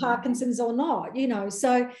whether it's Parkinson's or not, you know.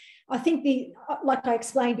 So I think like I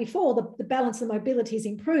explained before, the balance and mobility is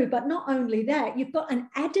improved, but not only that, you've got an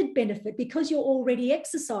added benefit because you're already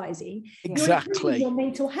exercising. Exactly. You're improving your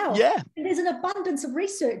mental health. Yeah. And there's an abundance of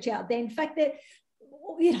research out there. In fact, that,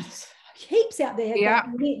 you know, heaps out there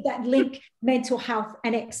that link mental health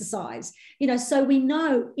and exercise, you know, so we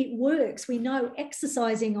know it works. We know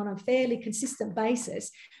exercising on a fairly consistent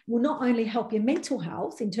basis will not only help your mental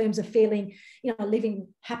health in terms of feeling, you know, living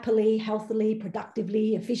happily, healthily,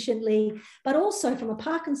 productively, efficiently, but also from a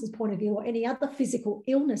Parkinson's point of view or any other physical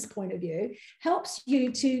illness point of view, helps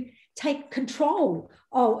you to take control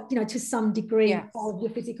of, you know, to some degree of your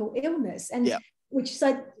physical illness. And which,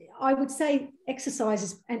 so I would say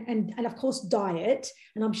exercises and of course diet,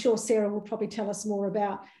 and I'm sure Sarah will probably tell us more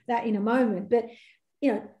about that in a moment, but,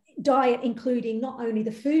 you know, diet including not only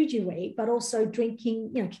the food you eat, but also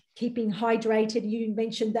drinking, you know, keeping hydrated. You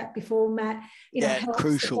mentioned that before, Matt, you know, helps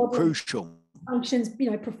crucial functions,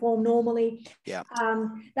 you know, perform normally. Yeah.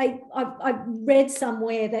 I've read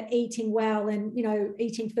somewhere that eating well and, you know,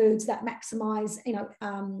 eating foods that maximize, you know,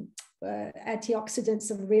 antioxidants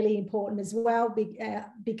are really important as well,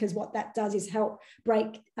 because what that does is helps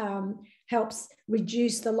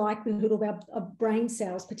reduce the likelihood of brain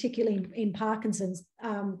cells, particularly in Parkinson's,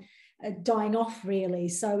 dying off, really.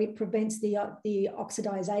 So it prevents the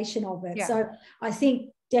oxidization of it. So I think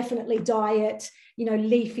definitely diet, you know,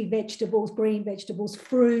 leafy vegetables, green vegetables,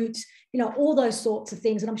 fruit, you know, all those sorts of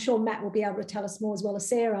things. And I'm sure Matt will be able to tell us more, as well as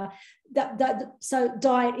Sarah. So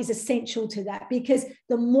diet is essential to that, because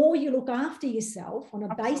the more you look after yourself on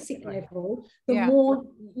a basic level, the more,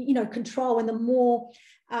 you know, control and the more,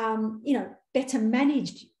 you know, better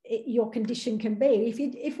managed your condition can be.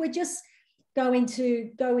 If we're just going,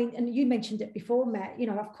 and you mentioned it before, Matt, you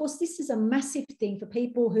know, of course, this is a massive thing for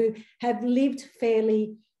people who have lived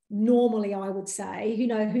fairly normally, I would say, you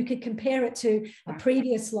know, who could compare it to a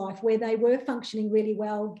previous life where they were functioning really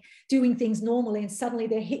well, doing things normally, and suddenly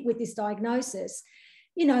they're hit with this diagnosis,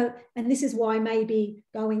 you know. And this is why maybe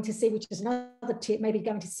going to see, which is another tip, maybe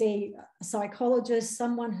going to see a psychologist,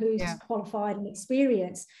 someone who's qualified and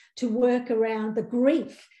experienced, to work around the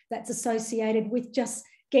grief that's associated with just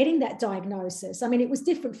getting that diagnosis. I mean, it was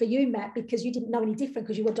different for you, Matt, because you didn't know any different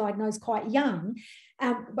because you were diagnosed quite young.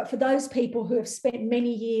 But for those people who have spent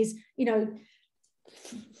many years, you know,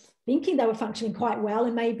 thinking they were functioning quite well,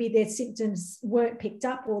 and maybe their symptoms weren't picked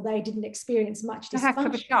up or they didn't experience much dysfunction. A heck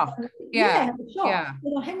of a shock. You know,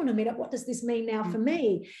 hang on a minute, what does this mean now for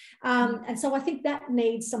me? And so I think that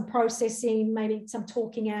needs some processing, maybe some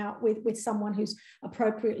talking out with someone who's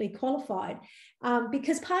appropriately qualified.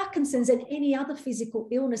 Because Parkinson's and any other physical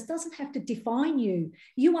illness doesn't have to define you.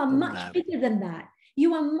 You are much bigger than that.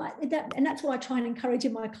 You are and that's what I try and encourage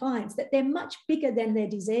in my clients, that they're much bigger than their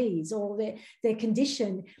disease or their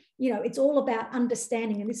condition. You know, it's all about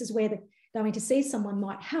understanding, and this is where going to see someone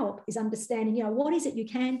might help, is understanding, you know, what is it you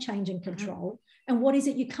can change and control, and what is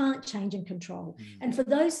it you can't change and control. And for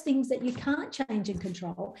those things that you can't change and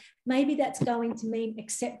control, maybe that's going to mean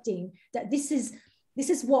accepting that this is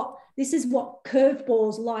what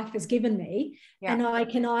curveballs life has given me, and I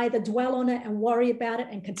can either dwell on it and worry about it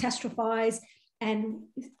and catastrophize and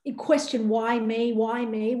question why me.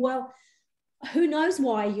 Well, who knows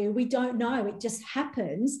why you? We don't know. It just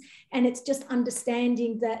happens, and it's just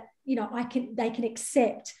understanding that, you know, they can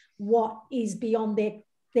accept what is beyond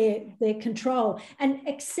their control. And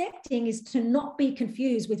accepting is to not be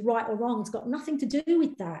confused with right or wrong. It's got nothing to do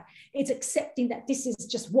with that. It's accepting that this is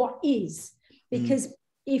just what is. Because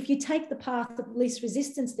if you take the path of least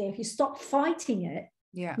resistance there, if you stop fighting it,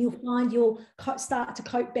 you'll find you'll start to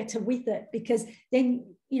cope better with it, because then,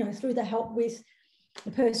 you know, through the help with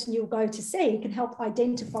the person you'll go to see, can help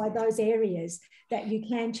identify those areas that you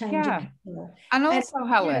can change. And also,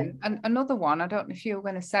 Helen, another one, I don't know if you're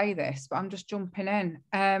going to say this, but I'm just jumping in,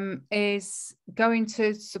 is going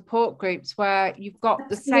to support groups where you've got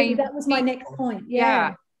the same. That was my next point.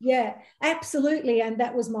 Yeah, absolutely. And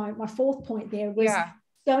that was my fourth point there, was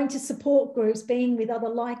going to support groups, being with other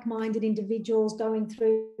like-minded individuals going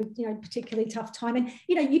through, you know, particularly tough time. And,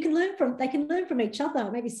 you know, they can learn from each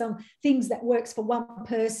other. Maybe some things that works for one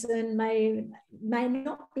person may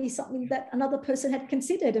not be something that another person had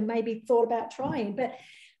considered and maybe thought about trying. But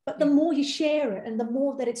the more you share it, and the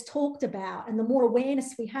more that it's talked about, and the more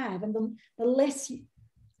awareness we have, and the less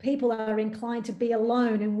people are inclined to be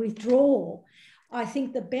alone and withdraw, I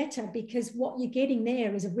think the better, because what you're getting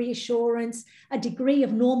there is a reassurance, a degree of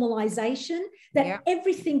normalization that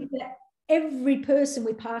everything every person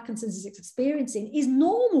with Parkinson's is experiencing is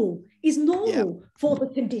normal for the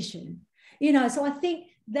condition. So I think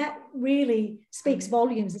that really speaks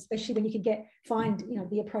volumes, especially when you can find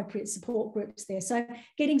the appropriate support groups there. So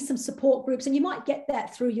getting some support groups, and you might get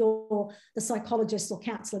that through the psychologist or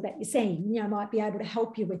counsellor that you're seeing, might be able to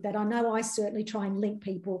help you with that. I know I certainly try and link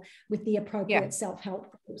people with the appropriate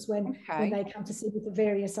self-help groups when they come to see with the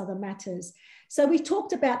various other matters. So we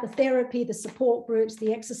talked about the therapy, the support groups,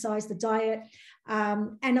 the exercise, the diet,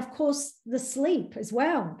 and of course the sleep as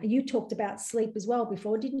well. You talked about sleep as well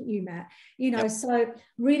before, didn't you, Matt? So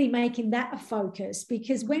really making that a focus,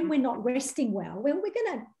 because when we're not resting well, we're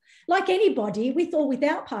going to, like anybody with or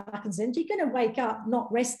without Parkinson's, you're going to wake up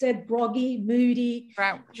not rested, groggy, moody,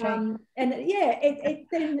 grouchy.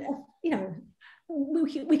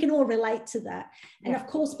 we can all relate to that. And of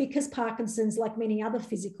course, because Parkinson's, like many other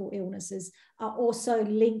physical illnesses, are also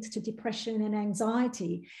linked to depression and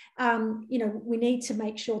anxiety, we need to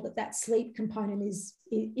make sure that sleep component is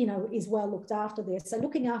well looked after there. So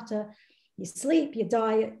looking after your sleep, your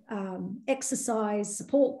diet, exercise,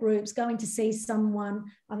 support groups, going to see someone.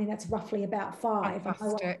 I mean, that's roughly about 5.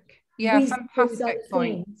 Fantastic. Fantastic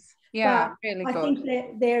points. Yeah, really good. I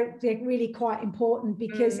think they're really quite important,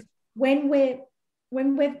 because when we're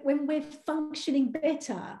functioning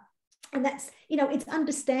better, and that's, it's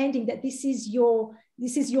understanding that this is your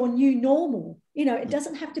new normal. It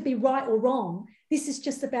doesn't have to be right or wrong. This is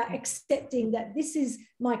just about accepting that this is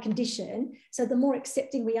my condition. So the more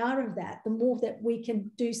accepting we are of that, the more that we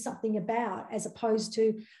can do something about, as opposed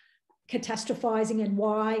to catastrophizing and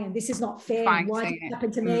why, and this is not fair, and why did it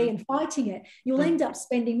happen to me, and fighting it. You'll end up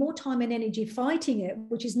spending more time and energy fighting it,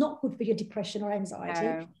 which is not good for your depression or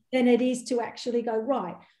anxiety, than it is to actually go,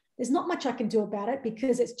 right, there's not much I can do about it,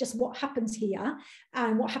 because it's just what happens here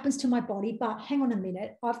and what happens to my body. But hang on a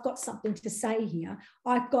minute, I've got something to say here.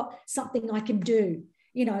 I've got something I can do.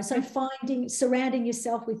 So surrounding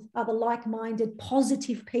yourself with other like-minded,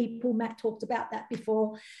 positive people. Matt talked about that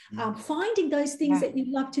before. Finding those things that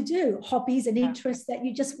you love to do, hobbies and interests that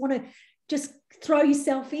you just want to just throw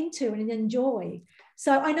yourself into and enjoy.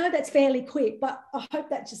 So I know that's fairly quick, but I hope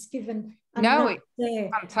that's just given. No,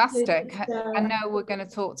 it's fantastic. I know we're going to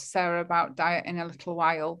talk to Sarah about diet in a little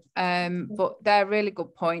while, but they're really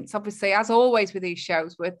good points. Obviously, as always with these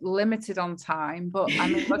shows, we're limited on time, but I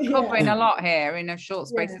mean, we're covering a lot here in a short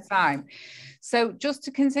space of time. So just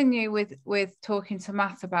to continue with talking to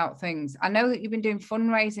Matt about things, I know that you've been doing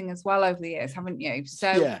fundraising as well over the years, haven't you?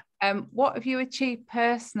 So what have you achieved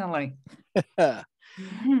personally?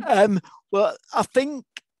 Well, I think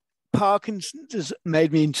Parkinson's has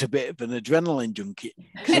made me into a bit of an adrenaline junkie,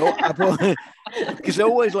 because I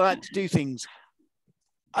always like to do things.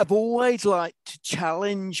 I've always liked to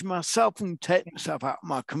challenge myself and take myself out of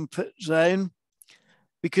my comfort zone,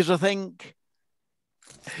 because I think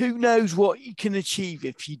who knows what you can achieve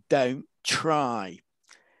if you don't try.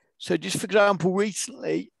 So just for example,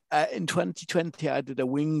 recently in 2020, I did a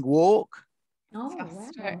wing walk. Oh,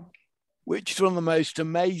 wow. Which is one of the most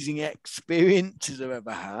amazing experiences I've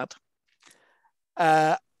ever had.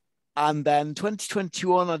 And then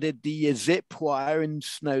 2021, I did the zip wire in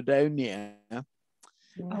Snowdonia,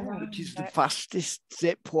 which is the fastest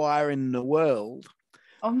zip wire in the world.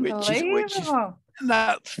 Unbelievable.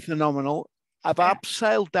 That's phenomenal. I've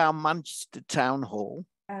abseiled down Manchester Town Hall.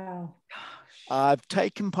 Oh, gosh. I've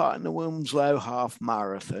taken part in the Wilmslow half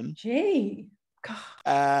marathon. Gee.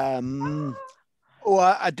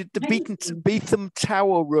 I did the Beetham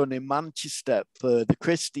Tower run in Manchester for the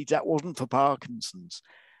Christies. That wasn't for Parkinson's.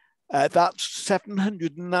 That's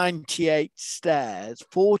 798 stairs,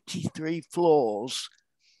 43 floors.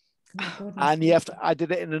 And I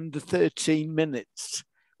did it in under 13 minutes,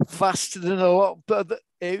 faster than a lot. But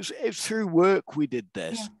it was through work we did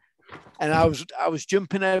this. Yeah. And I was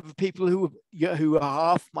jumping over people who were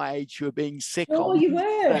half my age, who were being sick on you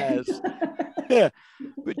were. Stairs. Yeah,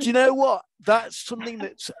 but do you know what? That's something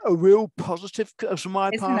that's a real positive for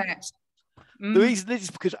my part. The reason is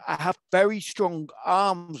because I have very strong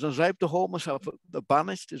arms, and I was able to hold myself at the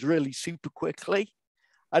banisters really super quickly.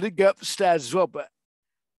 I did go up the stairs as well, but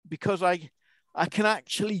because I can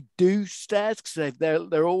actually do stairs, because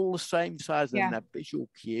they're all the same size and they're visual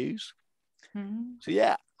cues. So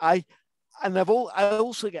yeah, I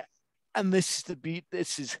also get, and this is the beauty.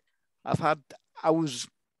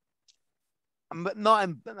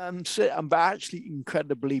 I'm actually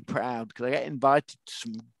incredibly proud, because I get invited to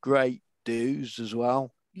some great do's as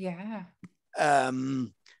well. Yeah. I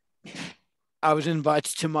was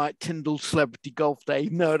invited to Mike Tyndall's Celebrity Golf Day,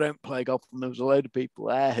 even though I don't play golf, and there was a load of people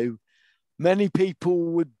there who many people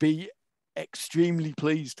would be extremely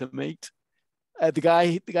pleased to meet. the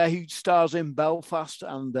guy who stars in Belfast,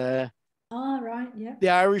 and right, yeah, the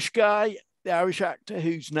Irish actor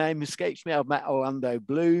whose name escapes me. I've met Orlando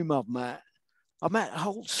Bloom. I've met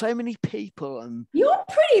so many people, and you're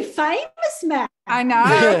pretty famous, Matt. I know.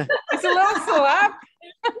 Yeah. It's a little celeb.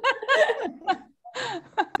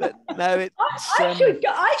 But no, it's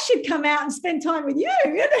I should come out and spend time with you.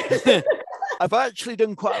 I've actually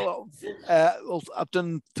done quite a lot of. I've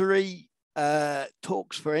done 3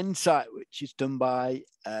 talks for Insight, which is done by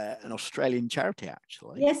an Australian charity,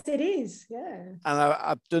 actually. Yes, it is. Yeah. And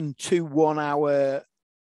I've done 2 1-hour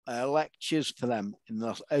lectures for them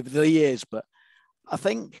over the years. But I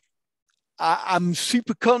think I'm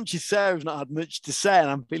super conscious Sarah's not had much to say, and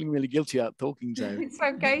I'm feeling really guilty about talking to her. It's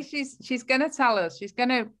okay. She's going to tell us. She's going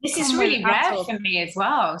to. This is really rare for me as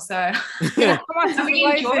well. So I'm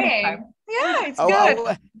enjoying. Yeah, it's good.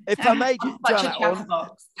 Well, if I may, such a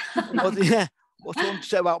chatterbox. What I want to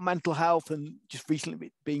say about mental health and just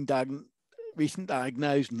recently being recent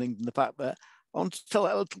diagnosed and things, and the fact that I want to tell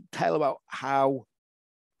a little tale about how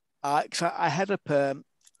I head up a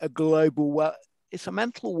global, it's a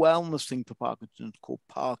mental wellness thing for Parkinson's called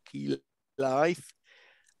Parky Life.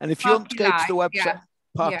 And if you want to go to the website,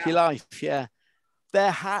 Parky Life,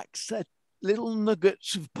 they're hacks, they're little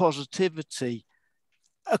nuggets of positivity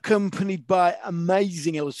accompanied by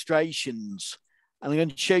amazing illustrations. And I'm going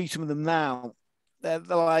to show you some of them now. They're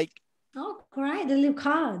like, oh, great, the little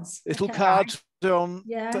cards. Cards are on,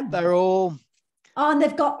 they're all. Oh, and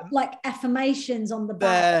they've got like affirmations on the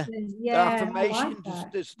back.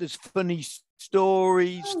 Affirmations, there's funny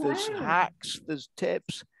stories, there's hacks, there's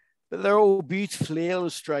tips, but they're all beautifully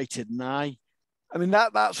illustrated. And I mean,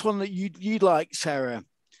 that's one that you'd like, Sarah.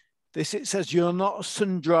 It says you're not a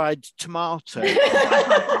sun-dried tomato. And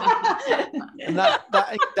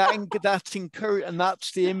that encourage, and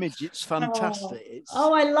that's the image. It's fantastic.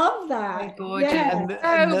 I love that. Gorgeous. Yeah.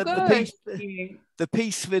 The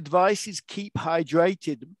piece of advice is keep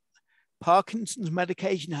hydrated. Parkinson's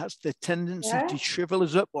medication has the tendency to shrivel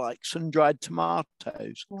us up like sun-dried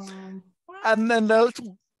tomatoes. Wow. And then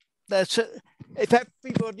if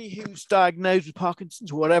everybody who's diagnosed with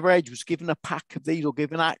Parkinson's, whatever age, was given a pack of these or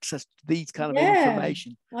given access to these kind of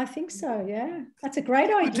information, I think so. Yeah, that's a great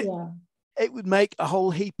idea. It would make a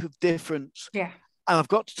whole heap of difference. Yeah. And I've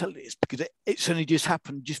got to tell you this because it's only just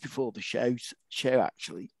happened just before the show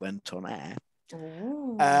actually went on air.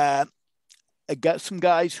 I got some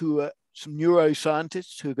guys who are some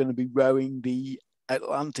neuroscientists who are going to be rowing the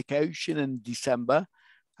Atlantic Ocean in December.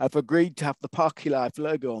 Have agreed to have the Parky Life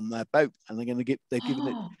logo on their boat, and they're giving it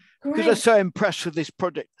because they're so impressed with this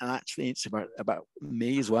project, and actually it's about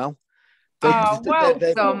me as well. They're going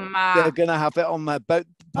to have it on their boat,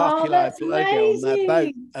 Parky Life logo on their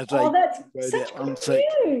boat as they row the Atlantic.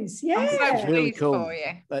 News. Yeah, I'm so really cool. For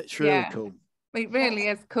you. That's really cool. It really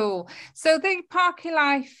is cool. So the Parky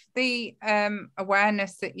Life, the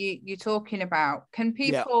awareness that you're talking about, can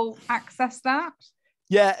people access that?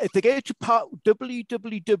 Yeah, if they go to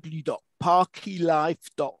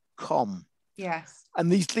www.parkylife.com. Yes.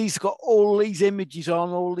 And these got all these images on,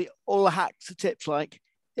 all the hacks and tips. Like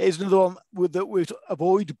here's another one with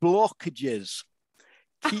avoid blockages,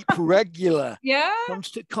 keep regular.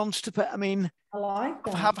 Constipate. I mean, I like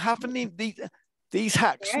that. Having these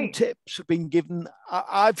hacks and tips have been given.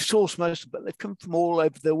 I've sourced most of them, but they've come from all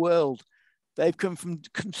over the world. They've come from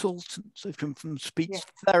consultants. They've come from speech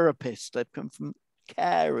therapists. They've come from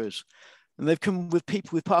carers, and they've come with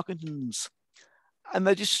people with Parkinson's, and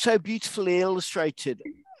they're just so beautifully illustrated.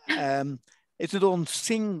 It's on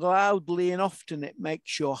sing loudly and often, it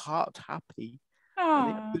makes your heart happy.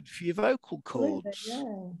 And it's good for your vocal cords.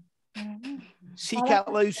 Seek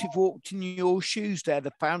out those who've walked in your shoes. They're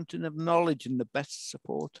the fountain of knowledge and the best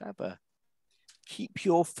support ever. Keep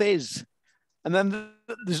your fizz. And then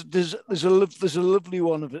there's a lovely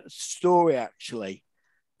one of a story, actually,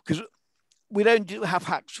 because we don't have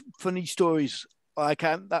hacks, funny stories like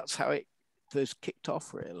that's how it first kicked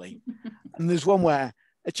off, really. And there's one where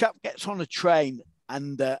a chap gets on a train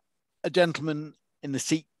and a gentleman in the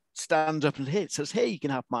seat stands up and says, "Hey, you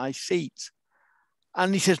can have my seat."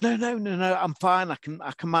 And he says, No, I'm fine. I can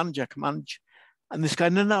manage. And this guy,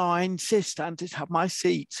 no, I insist have my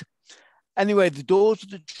seat. Anyway, the doors of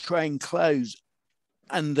the train close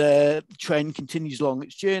and the train continues along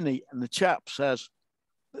its journey. And the chap says,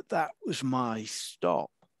 "But that was my stop."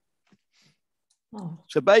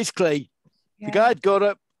 So basically, the guy had got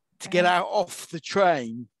up to get out off the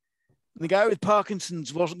train. And the guy with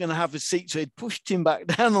Parkinson's wasn't going to have his seat, so he'd pushed him back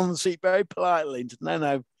down on the seat very politely and said,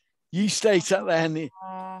 No, you stay sat there. And the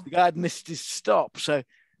guy had missed his stop. So,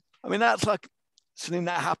 I mean, that's like something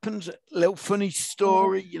that happens, a little funny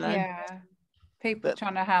story, you know. Yeah. people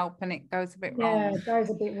trying to help and it goes a bit wrong. Yeah, it goes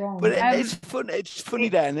a bit wrong. But it's fun. It's funny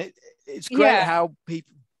then. It's great how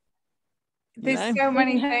people. There's so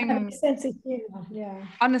many things. Sense of humor, yeah.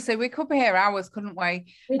 Honestly, we could be here hours, couldn't we?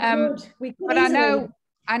 We could but easily.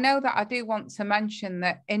 I know that I do want to mention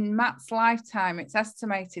that in Matt's lifetime, it's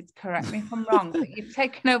estimated, correct me if I'm wrong, that you've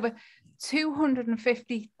taken over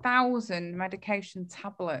 250,000 medication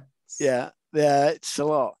tablets. Yeah, it's a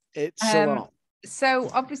lot. It's a lot.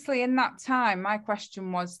 So obviously in that time, my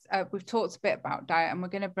question was, we've talked a bit about diet and we're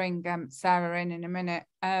going to bring Sarah in a minute.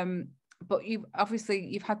 But you've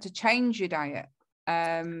had to change your diet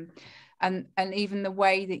and even the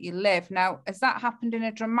way that you live. Now, has that happened in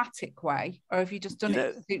a dramatic way, or have you just done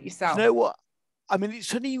it to suit yourself? You know what? I mean,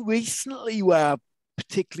 it's only recently where I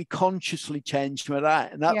particularly consciously changed my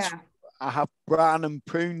diet, and that's I have bran and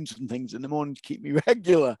prunes and things in the morning to keep me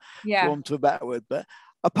regular, for want of a better word. But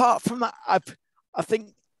apart from that, I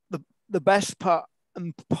think the best part,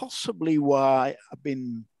 and possibly why I've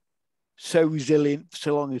been so resilient for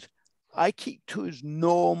so long, is I keep to as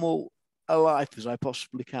normal a life as I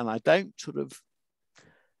possibly can. I don't sort of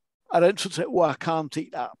say, well, I can't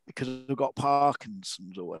eat that because I've got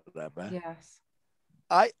Parkinson's or whatever. Yes.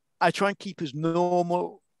 I try and keep as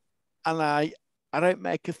normal, and I don't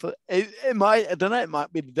make it for it might, I don't know, it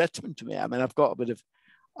might be the detriment to me. I mean,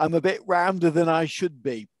 I'm a bit rounder than I should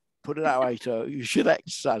be, put it that way. So you should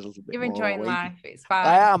exercise a little bit. You're more enjoying life, it's fine.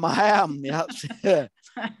 I am. Yeah.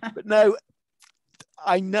 But no,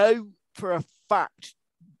 I know for a fact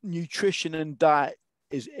nutrition and diet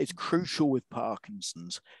is crucial with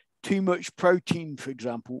Parkinson's. Too much protein, for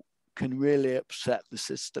example, can really upset the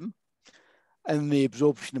system and the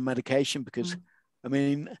absorption of medication, because I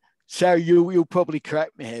mean, Sarah, you'll probably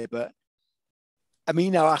correct me here, but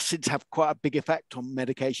amino acids have quite a big effect on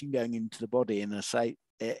medication going into the body, and I say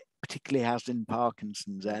it particularly has in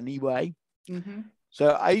Parkinson's anyway. So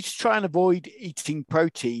I used to try and avoid eating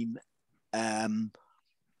protein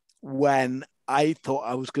when I thought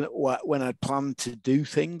I was when I'd planned to do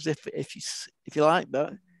things, if you like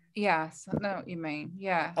that. Yes, I know what you mean.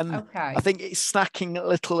 Yeah. And okay. I think it's snacking a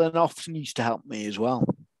little and often used to help me as well.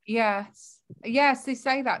 Yes, they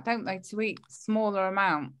say that, don't they, to eat smaller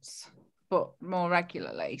amounts but more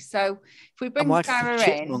regularly. So if we bring Sarah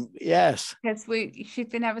in, yes, because she's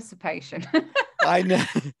been ever so patient. I know.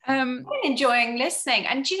 I'm enjoying listening,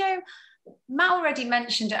 and Matt already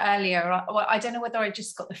mentioned it earlier. Well, I don't know whether I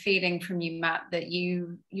just got the feeling from you, Matt, that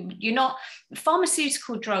you're not.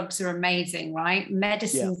 Pharmaceutical drugs are amazing, right?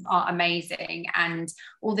 Medicines are amazing, and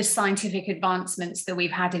all the scientific advancements that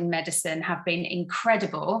we've had in medicine have been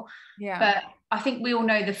incredible. Yeah. But I think we all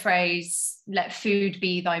know the phrase, let food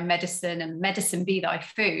be thy medicine and medicine be thy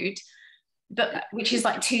food, but which is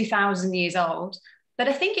like 2,000 years old. But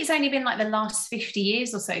I think it's only been like the last 50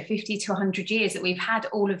 years or so, 50 to 100 years, that we've had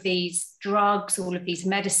all of these drugs, all of these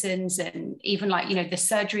medicines, and even like, the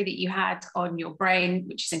surgery that you had on your brain,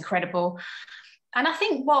 which is incredible. And I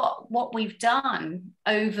think what we've done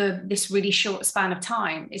over this really short span of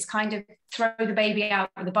time is kind of throw the baby out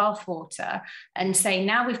with the bathwater and say,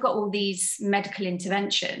 now we've got all these medical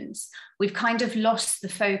interventions, we've kind of lost the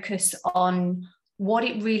focus on what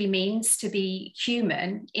it really means to be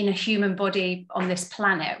human in a human body on this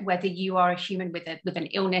planet, whether you are a human with an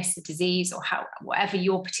illness, a disease, or whatever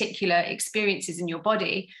your particular experience is in your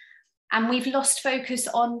body. And we've lost focus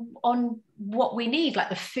on what we need, like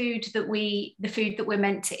the food that we're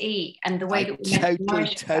meant to eat, and the way that we're meant to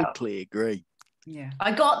nourish ourselves. Totally agree. Yeah,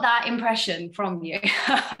 I got that impression from you.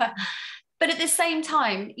 But at the same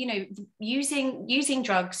time, using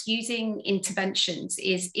drugs, using interventions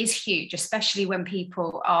is huge, especially when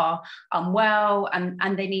people are unwell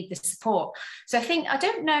and they need the support. So I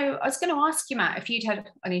don't know, I was going to ask you, Matt, if you'd had,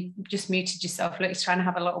 and you just muted yourself, look, he's trying to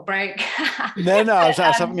have a little break. No, I was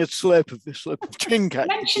having a slurp of drink. You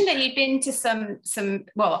mentioned that you'd been to some,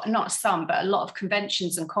 well, not some, but a lot of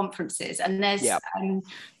conventions and conferences. And there's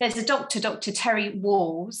a doctor, Dr. Terry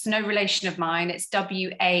Walls, no relation of mine, it's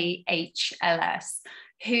WAHLS,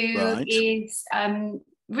 who is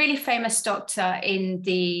really famous doctor in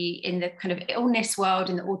the kind of illness world,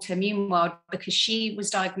 in the autoimmune world, because she was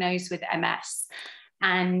diagnosed with MS,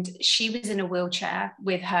 and she was in a wheelchair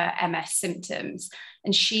with her MS symptoms,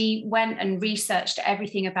 and she went and researched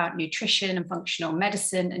everything about nutrition and functional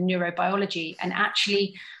medicine and neurobiology, and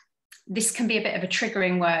actually this can be a bit of a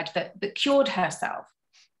triggering word, but cured herself.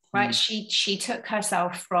 Right, she took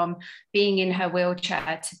herself from being in her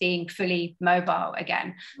wheelchair to being fully mobile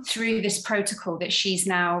again through this protocol that she's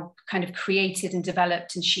now kind of created and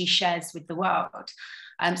developed, and she shares with the world.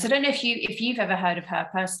 So I don't know if you've ever heard of her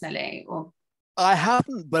personally, or I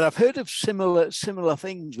haven't, but I've heard of similar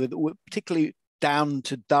things with particularly down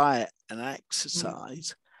to diet and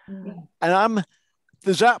exercise. And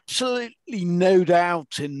there's absolutely no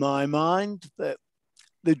doubt in my mind that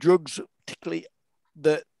the drugs, particularly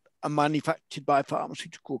that are manufactured by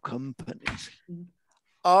pharmaceutical companies,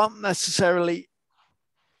 aren't necessarily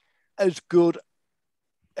as good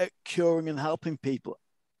at curing and helping people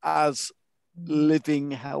as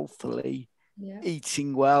living healthily,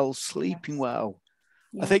 eating well, sleeping well.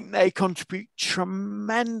 I think they contribute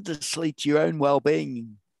tremendously to your own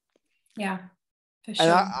well-being. Yeah, for sure.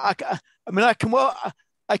 And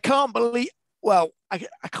I can't believe, I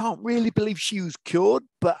can't really believe she was cured,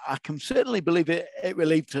 but I can certainly believe it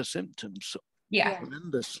relieved her symptoms.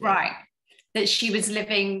 Tremendously. Right. That she was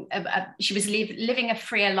living a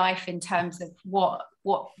freer life in terms of what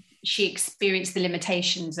she experienced, the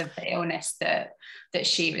limitations of the illness that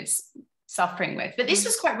she was suffering with. But this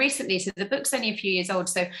was quite recently, so the book's only a few years old.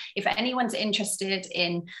 So if anyone's interested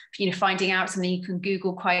in finding out something, you can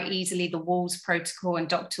Google quite easily the Walls Protocol and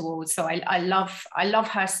Dr. Walls. So I love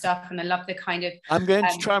her stuff, and I love the kind of. I'm going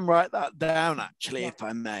to try and write that down, actually, if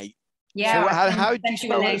I may. Yeah. So how do you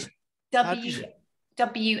spell it?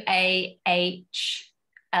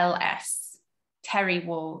 WAHLS. Terry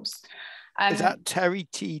Walls. Is that Terry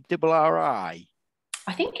TRRI?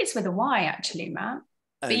 I think it's with a Y, actually, Matt.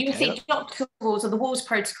 But you would think Dr. Walls or the Walls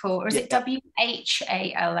Protocol, or is it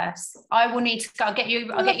WHALS? I will need to. I'll get you.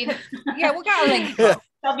 We'll get a link.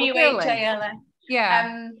 WHALS.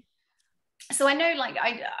 Yeah. So I know, like,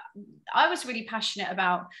 I was really passionate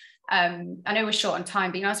about. I know we're short on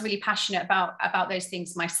time, but I was really passionate about those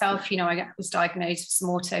things myself. I was diagnosed with some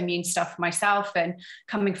autoimmune stuff myself, and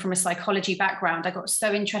coming from a psychology background, I got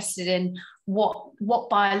so interested in what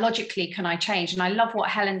biologically can I change. And I love what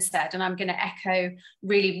Helen said, and I'm going to echo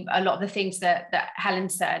really a lot of the things that Helen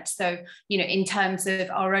said. So, in terms of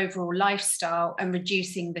our overall lifestyle and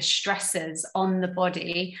reducing the stresses on the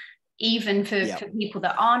body, even for people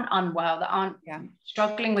that aren't unwell, that aren't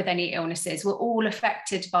struggling with any illnesses, we're all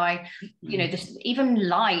affected by, even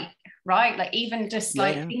light, right? Like even just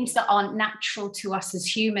things that aren't natural to us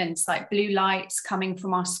as humans, like blue lights coming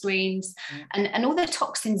from our screens and all the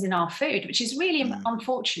toxins in our food, which is really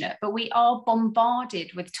unfortunate, but we are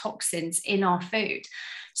bombarded with toxins in our food.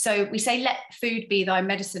 So we say, let food be thy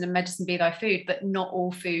medicine and medicine be thy food, but not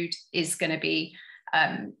all food is going to be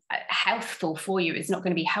healthful for you. It's not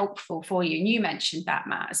going to be helpful for you. And you mentioned that,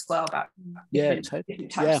 Matt, as well, about different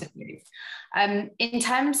types of food. In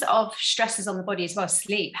terms of stresses on the body as well,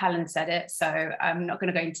 sleep, Helen said it, so I'm not going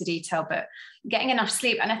to go into detail, but getting enough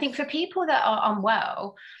sleep. And I think for people that are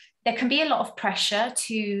unwell, there can be a lot of pressure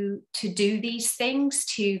to do these things,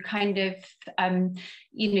 to kind of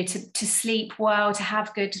to sleep well, to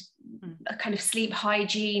have good kind of sleep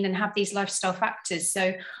hygiene and have these lifestyle factors.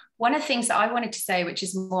 So one of the things that I wanted to say, which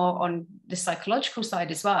is more on the psychological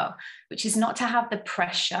side as well, which is not to have the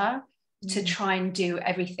pressure to try and do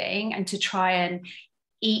everything and to try and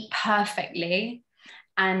eat perfectly,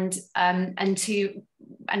 and Matt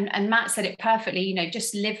said it perfectly,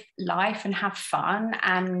 just live life and have fun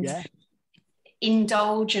and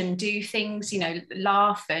indulge and do things,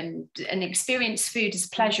 laugh and experience food as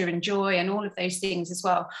pleasure and joy and all of those things as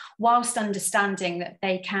well, whilst understanding that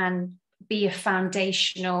they can be a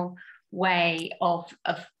foundational way of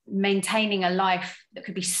maintaining a life that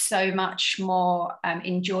could be so much more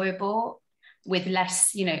enjoyable, with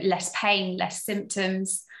less pain, less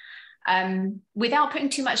symptoms, without putting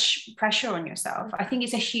too much pressure on yourself. I think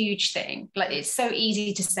it's a huge thing. Like, it's so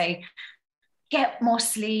easy to say, get more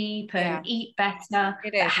sleep and eat better.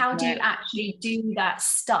 But how do you actually do that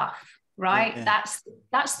stuff, right?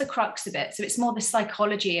 That's the crux of it. So it's more the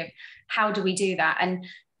psychology of how do we do that. And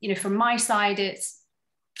from my side, it's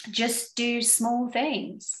just do small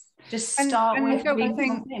things. Just start with small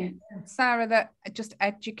things. Sarah, that just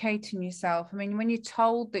educating yourself. I mean, when you're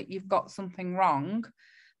told that you've got something wrong,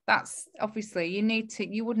 that's obviously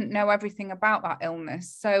you wouldn't know everything about that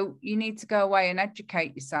illness. So you need to go away and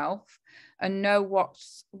educate yourself and know what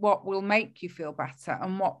will make you feel better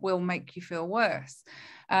and what will make you feel worse.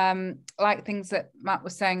 Like things that Matt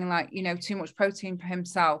was saying, like, too much protein for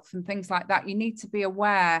himself and things like that. You need to be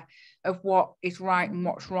aware of what is right and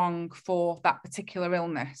what's wrong for that particular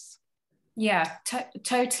illness. Yeah,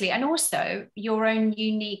 totally. And also your own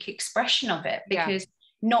unique expression of it, because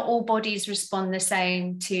not all bodies respond the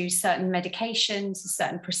same to certain medications,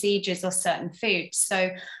 certain procedures, or certain foods.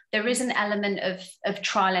 So there is an element of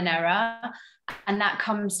trial and error. And that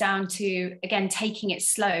comes down to, again, taking it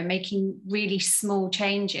slow, making really small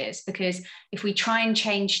changes, because if we try and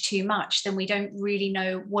change too much, then we don't really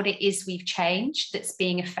know what it is we've changed that's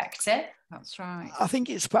being effective. That's right. I think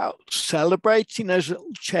it's about celebrating those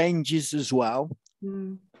little changes as well.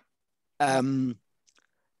 I mean,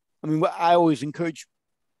 what I always encourage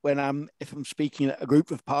if I'm speaking at a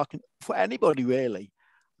group of Parkinson, for anybody really,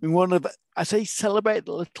 I mean, I say celebrate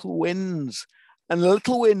the little wins. And the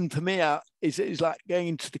little win for me is like going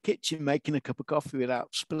into the kitchen, making a cup of coffee without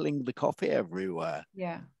spilling the coffee everywhere.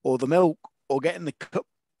 Yeah. Or the milk, or getting the cup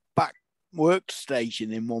back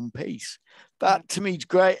workstation in one piece. That to me is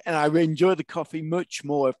great. And I enjoy the coffee much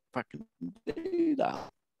more if I can do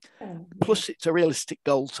that. Plus, it's a realistic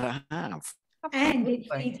goal to have. And it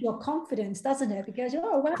feeds your confidence, doesn't it? Because,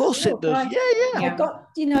 oh, wow, of course it does. I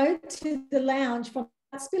got, to the lounge from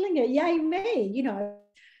spilling it. Yay, me,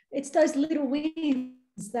 It's those little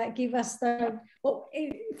wins that give us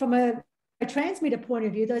from a transmitter point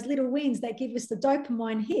of view, those little wins that give us the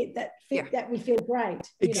dopamine hit that we feel great.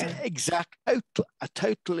 Exactly. I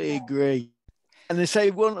totally agree. And they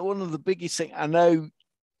say one of the biggest things, I know,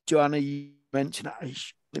 Joanna, you mentioned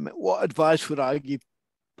what advice would I give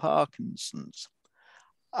Parkinson's?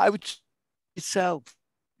 I would say yourself,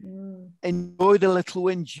 enjoy the little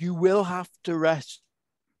wins. You will have to rest,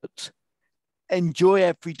 but enjoy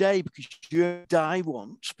every day, because you die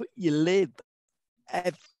once, but you live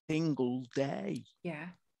every single day. Yeah,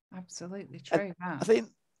 absolutely true. I think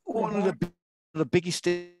one of the biggest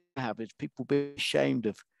things I have is people being ashamed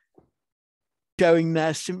of showing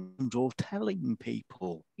their symptoms or telling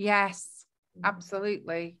people. Yes,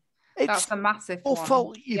 absolutely. That's a massive one. It's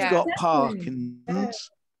fault you've got Parkinson's.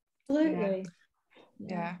 Absolutely.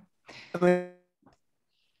 Yeah. I mean,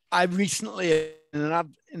 I recently, in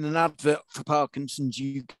an advert for Parkinson's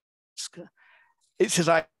UK, it says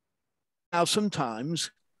now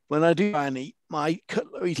sometimes when I do try and eat, my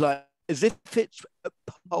cutlery's like as if it's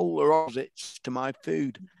polar opposites to my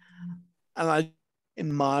food, and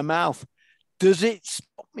in my mouth. Does it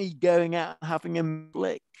stop me going out and having a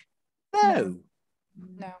lick? No.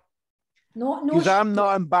 Because I'm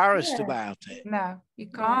not embarrassed about it. No, you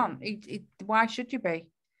can't. Why should you be?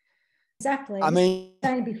 Exactly. I mean,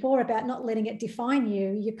 saying before about not letting it define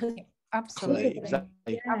you. You could absolutely,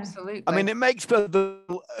 exactly. Absolutely. I mean, it makes the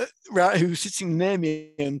who's sitting near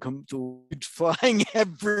me uncomfortable. It's flying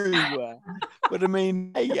everywhere. But I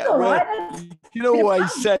mean, hey, you can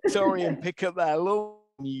always say sorry and pick up that little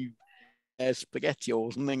spaghetti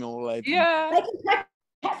or something all over. Yeah.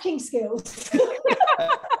 Catching skills.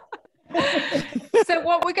 So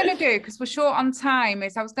what we're going to do, because we're short on time,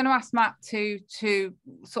 is I was going to ask Matt to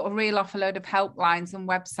sort of reel off a load of helplines and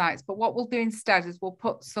websites, but what we'll do instead is we'll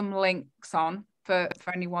put some links on for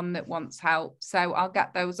anyone that wants help. So I'll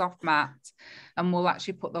get those off Matt, and we'll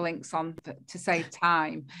actually put the links on to save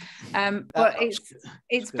time. But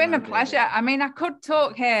it's been a pleasure. I mean, I could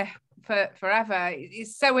talk here for forever.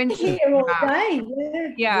 It's so interesting. Here all day.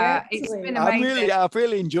 Yeah, it's been amazing. I've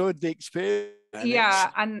really enjoyed the experience.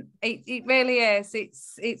 And it really is.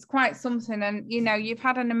 It's quite something. And you've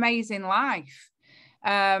had an amazing life.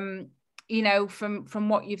 From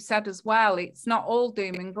what you've said as well, it's not all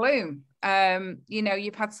doom and gloom.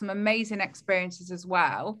 You've had some amazing experiences as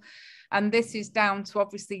well. And this is down to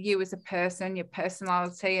obviously you as a person, your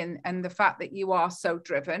personality, and the fact that you are so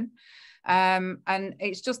driven. And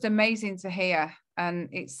it's just amazing to hear, and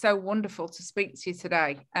it's so wonderful to speak to you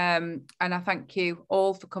today. And I thank you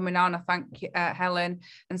all for coming on. I thank Helen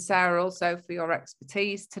and Sarah also for your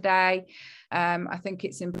expertise today. I think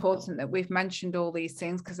it's important that we've mentioned all these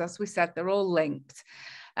things because, as we said, they're all linked.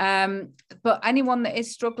 But anyone that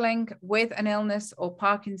is struggling with an illness or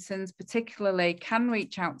Parkinson's particularly can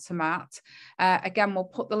reach out to Matt. Again, we'll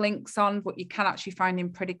put the links on, but you can actually find him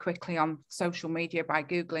pretty quickly on social media by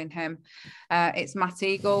Googling him. It's Matt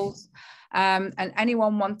Eagles. And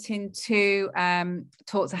anyone wanting to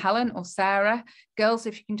talk to Helen or Sarah, girls,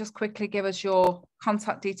 if you can just quickly give us your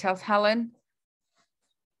contact details. Helen,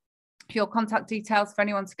 your contact details for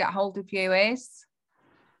anyone to get hold of you is?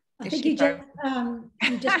 I think you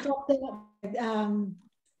just dropped it.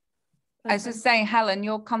 I was just saying, Helen,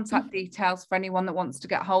 your contact details for anyone that wants to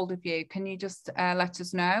get hold of you. Can you just let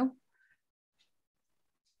us know?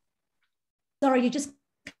 Sorry, you just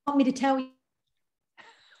want me to tell you.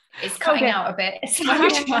 It's cutting out a bit.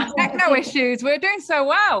 No issues. We're doing so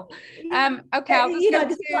well. Okay, I'll just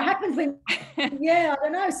this is what happens when. I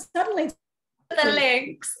don't know. Suddenly. The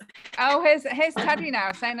links. Oh, here's Teddy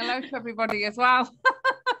now saying hello to everybody as well.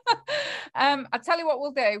 I'll tell you what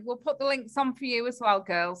we'll do. We'll put the links on for you as well,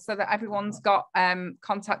 girls, so that everyone's got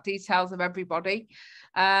contact details of everybody.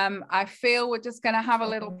 I feel we're just going to have a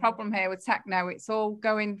little problem here with techno. It's all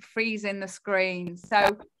freezing the screen.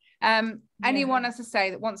 So anyone, as I say,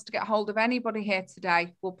 that wants to get hold of anybody here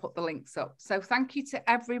today, we'll put the links up. So thank you to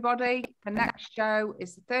everybody. The next show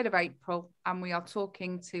is the 3rd of April, and we are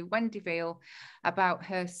talking to Wendy Veal about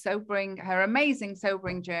her amazing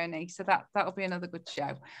sobering journey. So that'll be another good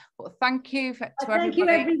show. But thank you to everybody. Thank you,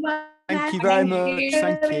 everyone. Thank you very much.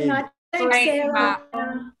 Thank you. Thanks,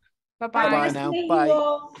 Sarah. Bye-bye. Bye now.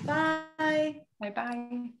 Bye. Bye.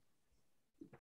 Bye-bye.